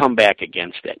 to come back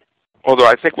against it. Although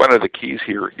I think one of the keys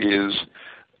here is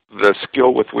the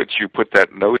skill with which you put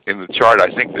that note in the chart.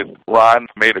 I think that Ron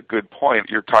made a good point.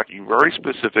 You're talking very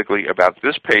specifically about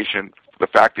this patient, the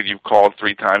fact that you've called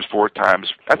 3 times, 4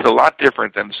 times. That's a lot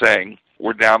different than saying,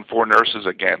 we're down 4 nurses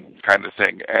again, kind of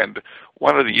thing. And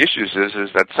one of the issues is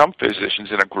that some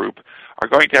physicians in a group are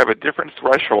going to have a different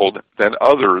threshold than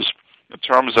others in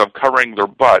terms of covering their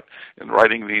butt and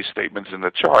writing these statements in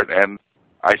the chart. And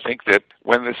I think that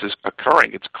when this is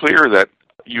occurring, it's clear that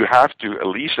you have to, at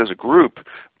least as a group,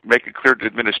 make it clear to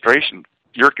administration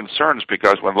your concerns,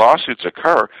 because when lawsuits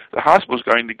occur, the hospital is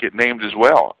going to get named as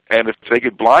well. And if they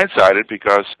get blindsided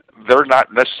because they're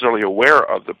not necessarily aware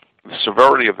of the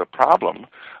severity of the problem,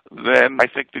 then I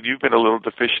think that you've been a little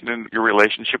deficient in your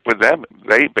relationship with them.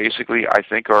 They basically, I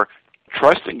think, are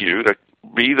trusting you to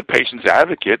be the patient's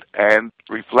advocate and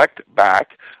reflect back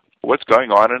what's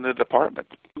going on in the department.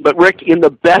 But Rick, in the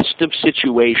best of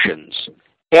situations,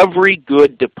 every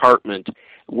good department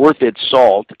worth its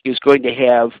salt is going to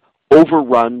have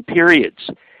overrun periods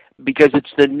because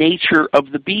it's the nature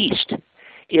of the beast.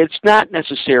 It's not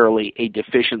necessarily a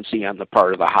deficiency on the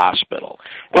part of the hospital.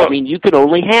 Well, I mean, you can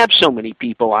only have so many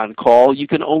people on call. You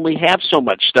can only have so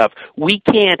much stuff. We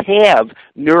can't have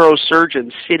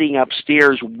neurosurgeons sitting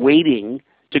upstairs waiting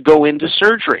to go into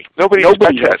surgery. Nobody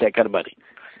has that kind of money.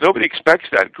 Nobody expects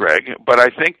that, Greg, but I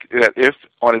think that if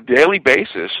on a daily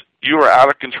basis you are out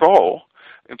of control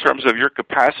in terms of your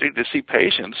capacity to see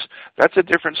patients, that's a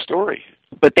different story.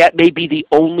 But that may be the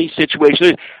only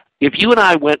situation. If you and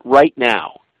I went right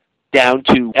now down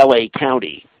to L.A.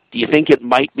 County, do you think it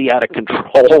might be out of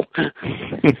control?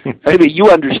 I mean, you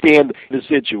understand the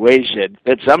situation,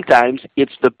 that sometimes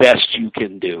it's the best you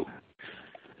can do.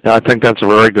 Yeah, I think that's a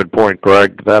very good point,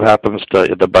 Greg. That happens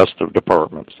to the best of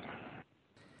departments.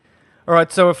 All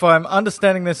right, so if I'm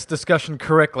understanding this discussion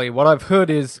correctly, what I've heard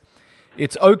is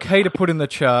it's okay to put in the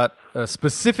chart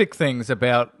specific things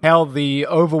about how the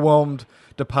overwhelmed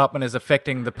department is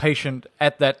affecting the patient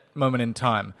at that moment in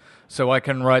time. So I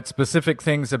can write specific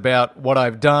things about what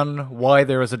I've done, why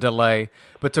there is a delay,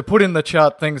 but to put in the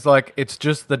chart things like it's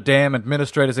just the damn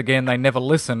administrators again, they never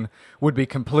listen, would be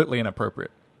completely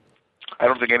inappropriate. I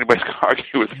don't think anybody's going to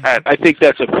argue with that. I think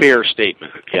that's a fair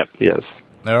statement. Yep. Yes.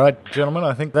 All right, gentlemen,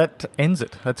 I think that ends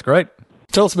it. That's great.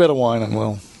 Tell us about a wine and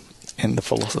we'll end the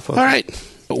philosopher. All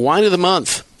right. Wine of the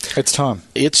month. It's time.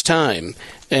 It's time.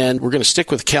 And we're going to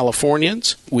stick with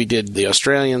Californians. We did the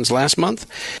Australians last month.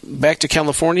 Back to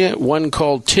California, one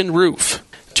called Tin Roof,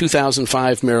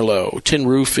 2005 Merlot. Tin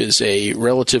Roof is a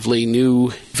relatively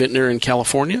new vintner in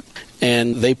California,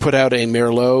 and they put out a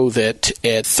Merlot that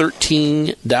at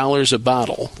 $13 a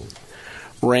bottle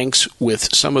ranks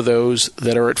with some of those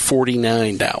that are at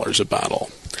 $49 a bottle.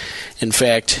 In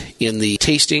fact, in the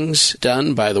tastings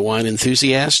done by the Wine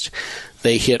Enthusiast,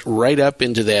 they hit right up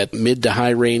into that mid to high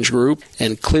range group,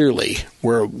 and clearly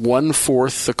we're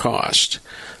 1/4 the cost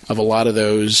of a lot of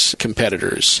those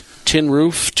competitors. Tin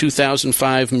Roof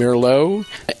 2005 Merlot,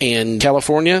 and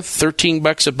California,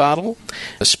 $13 a bottle.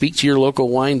 Speak to your local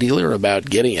wine dealer about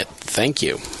getting it. Thank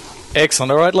you.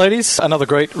 Excellent. All right, ladies, another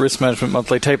great Risk Management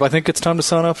Monthly tape. I think it's time to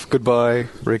sign off. Goodbye,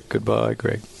 Rick. Goodbye,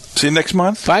 Greg. See you next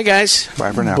month. Bye, guys.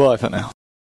 Bye for now. Bye for now.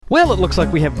 Well, it looks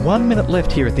like we have 1 minute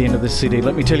left here at the end of this CD.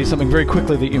 Let me tell you something very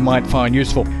quickly that you might find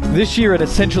useful. This year at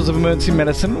Essentials of Emergency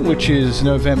Medicine, which is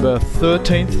November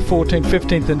 13th, 14th,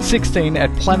 15th, and 16th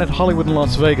at Planet Hollywood in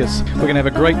Las Vegas, we're going to have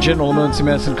a great General Emergency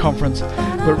Medicine conference.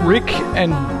 But Rick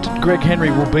and Greg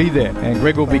Henry will be there, and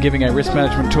Greg will be giving a risk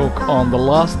management talk on the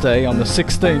last day, on the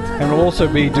 16th, and we'll also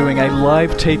be doing a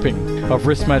live taping of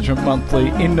Risk Management Monthly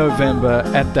in November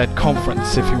at that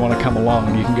conference. If you want to come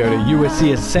along, you can go to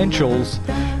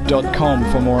uscessentials.com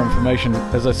for more information.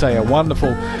 As I say, a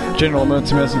wonderful General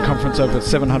Emergency Medicine conference, over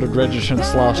 700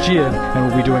 registrants last year, and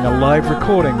we'll be doing a live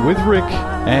recording with Rick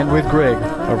and with Greg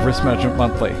of Risk Management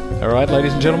Monthly. All right,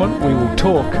 ladies and gentlemen, we will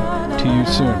talk to you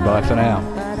soon. Bye for now.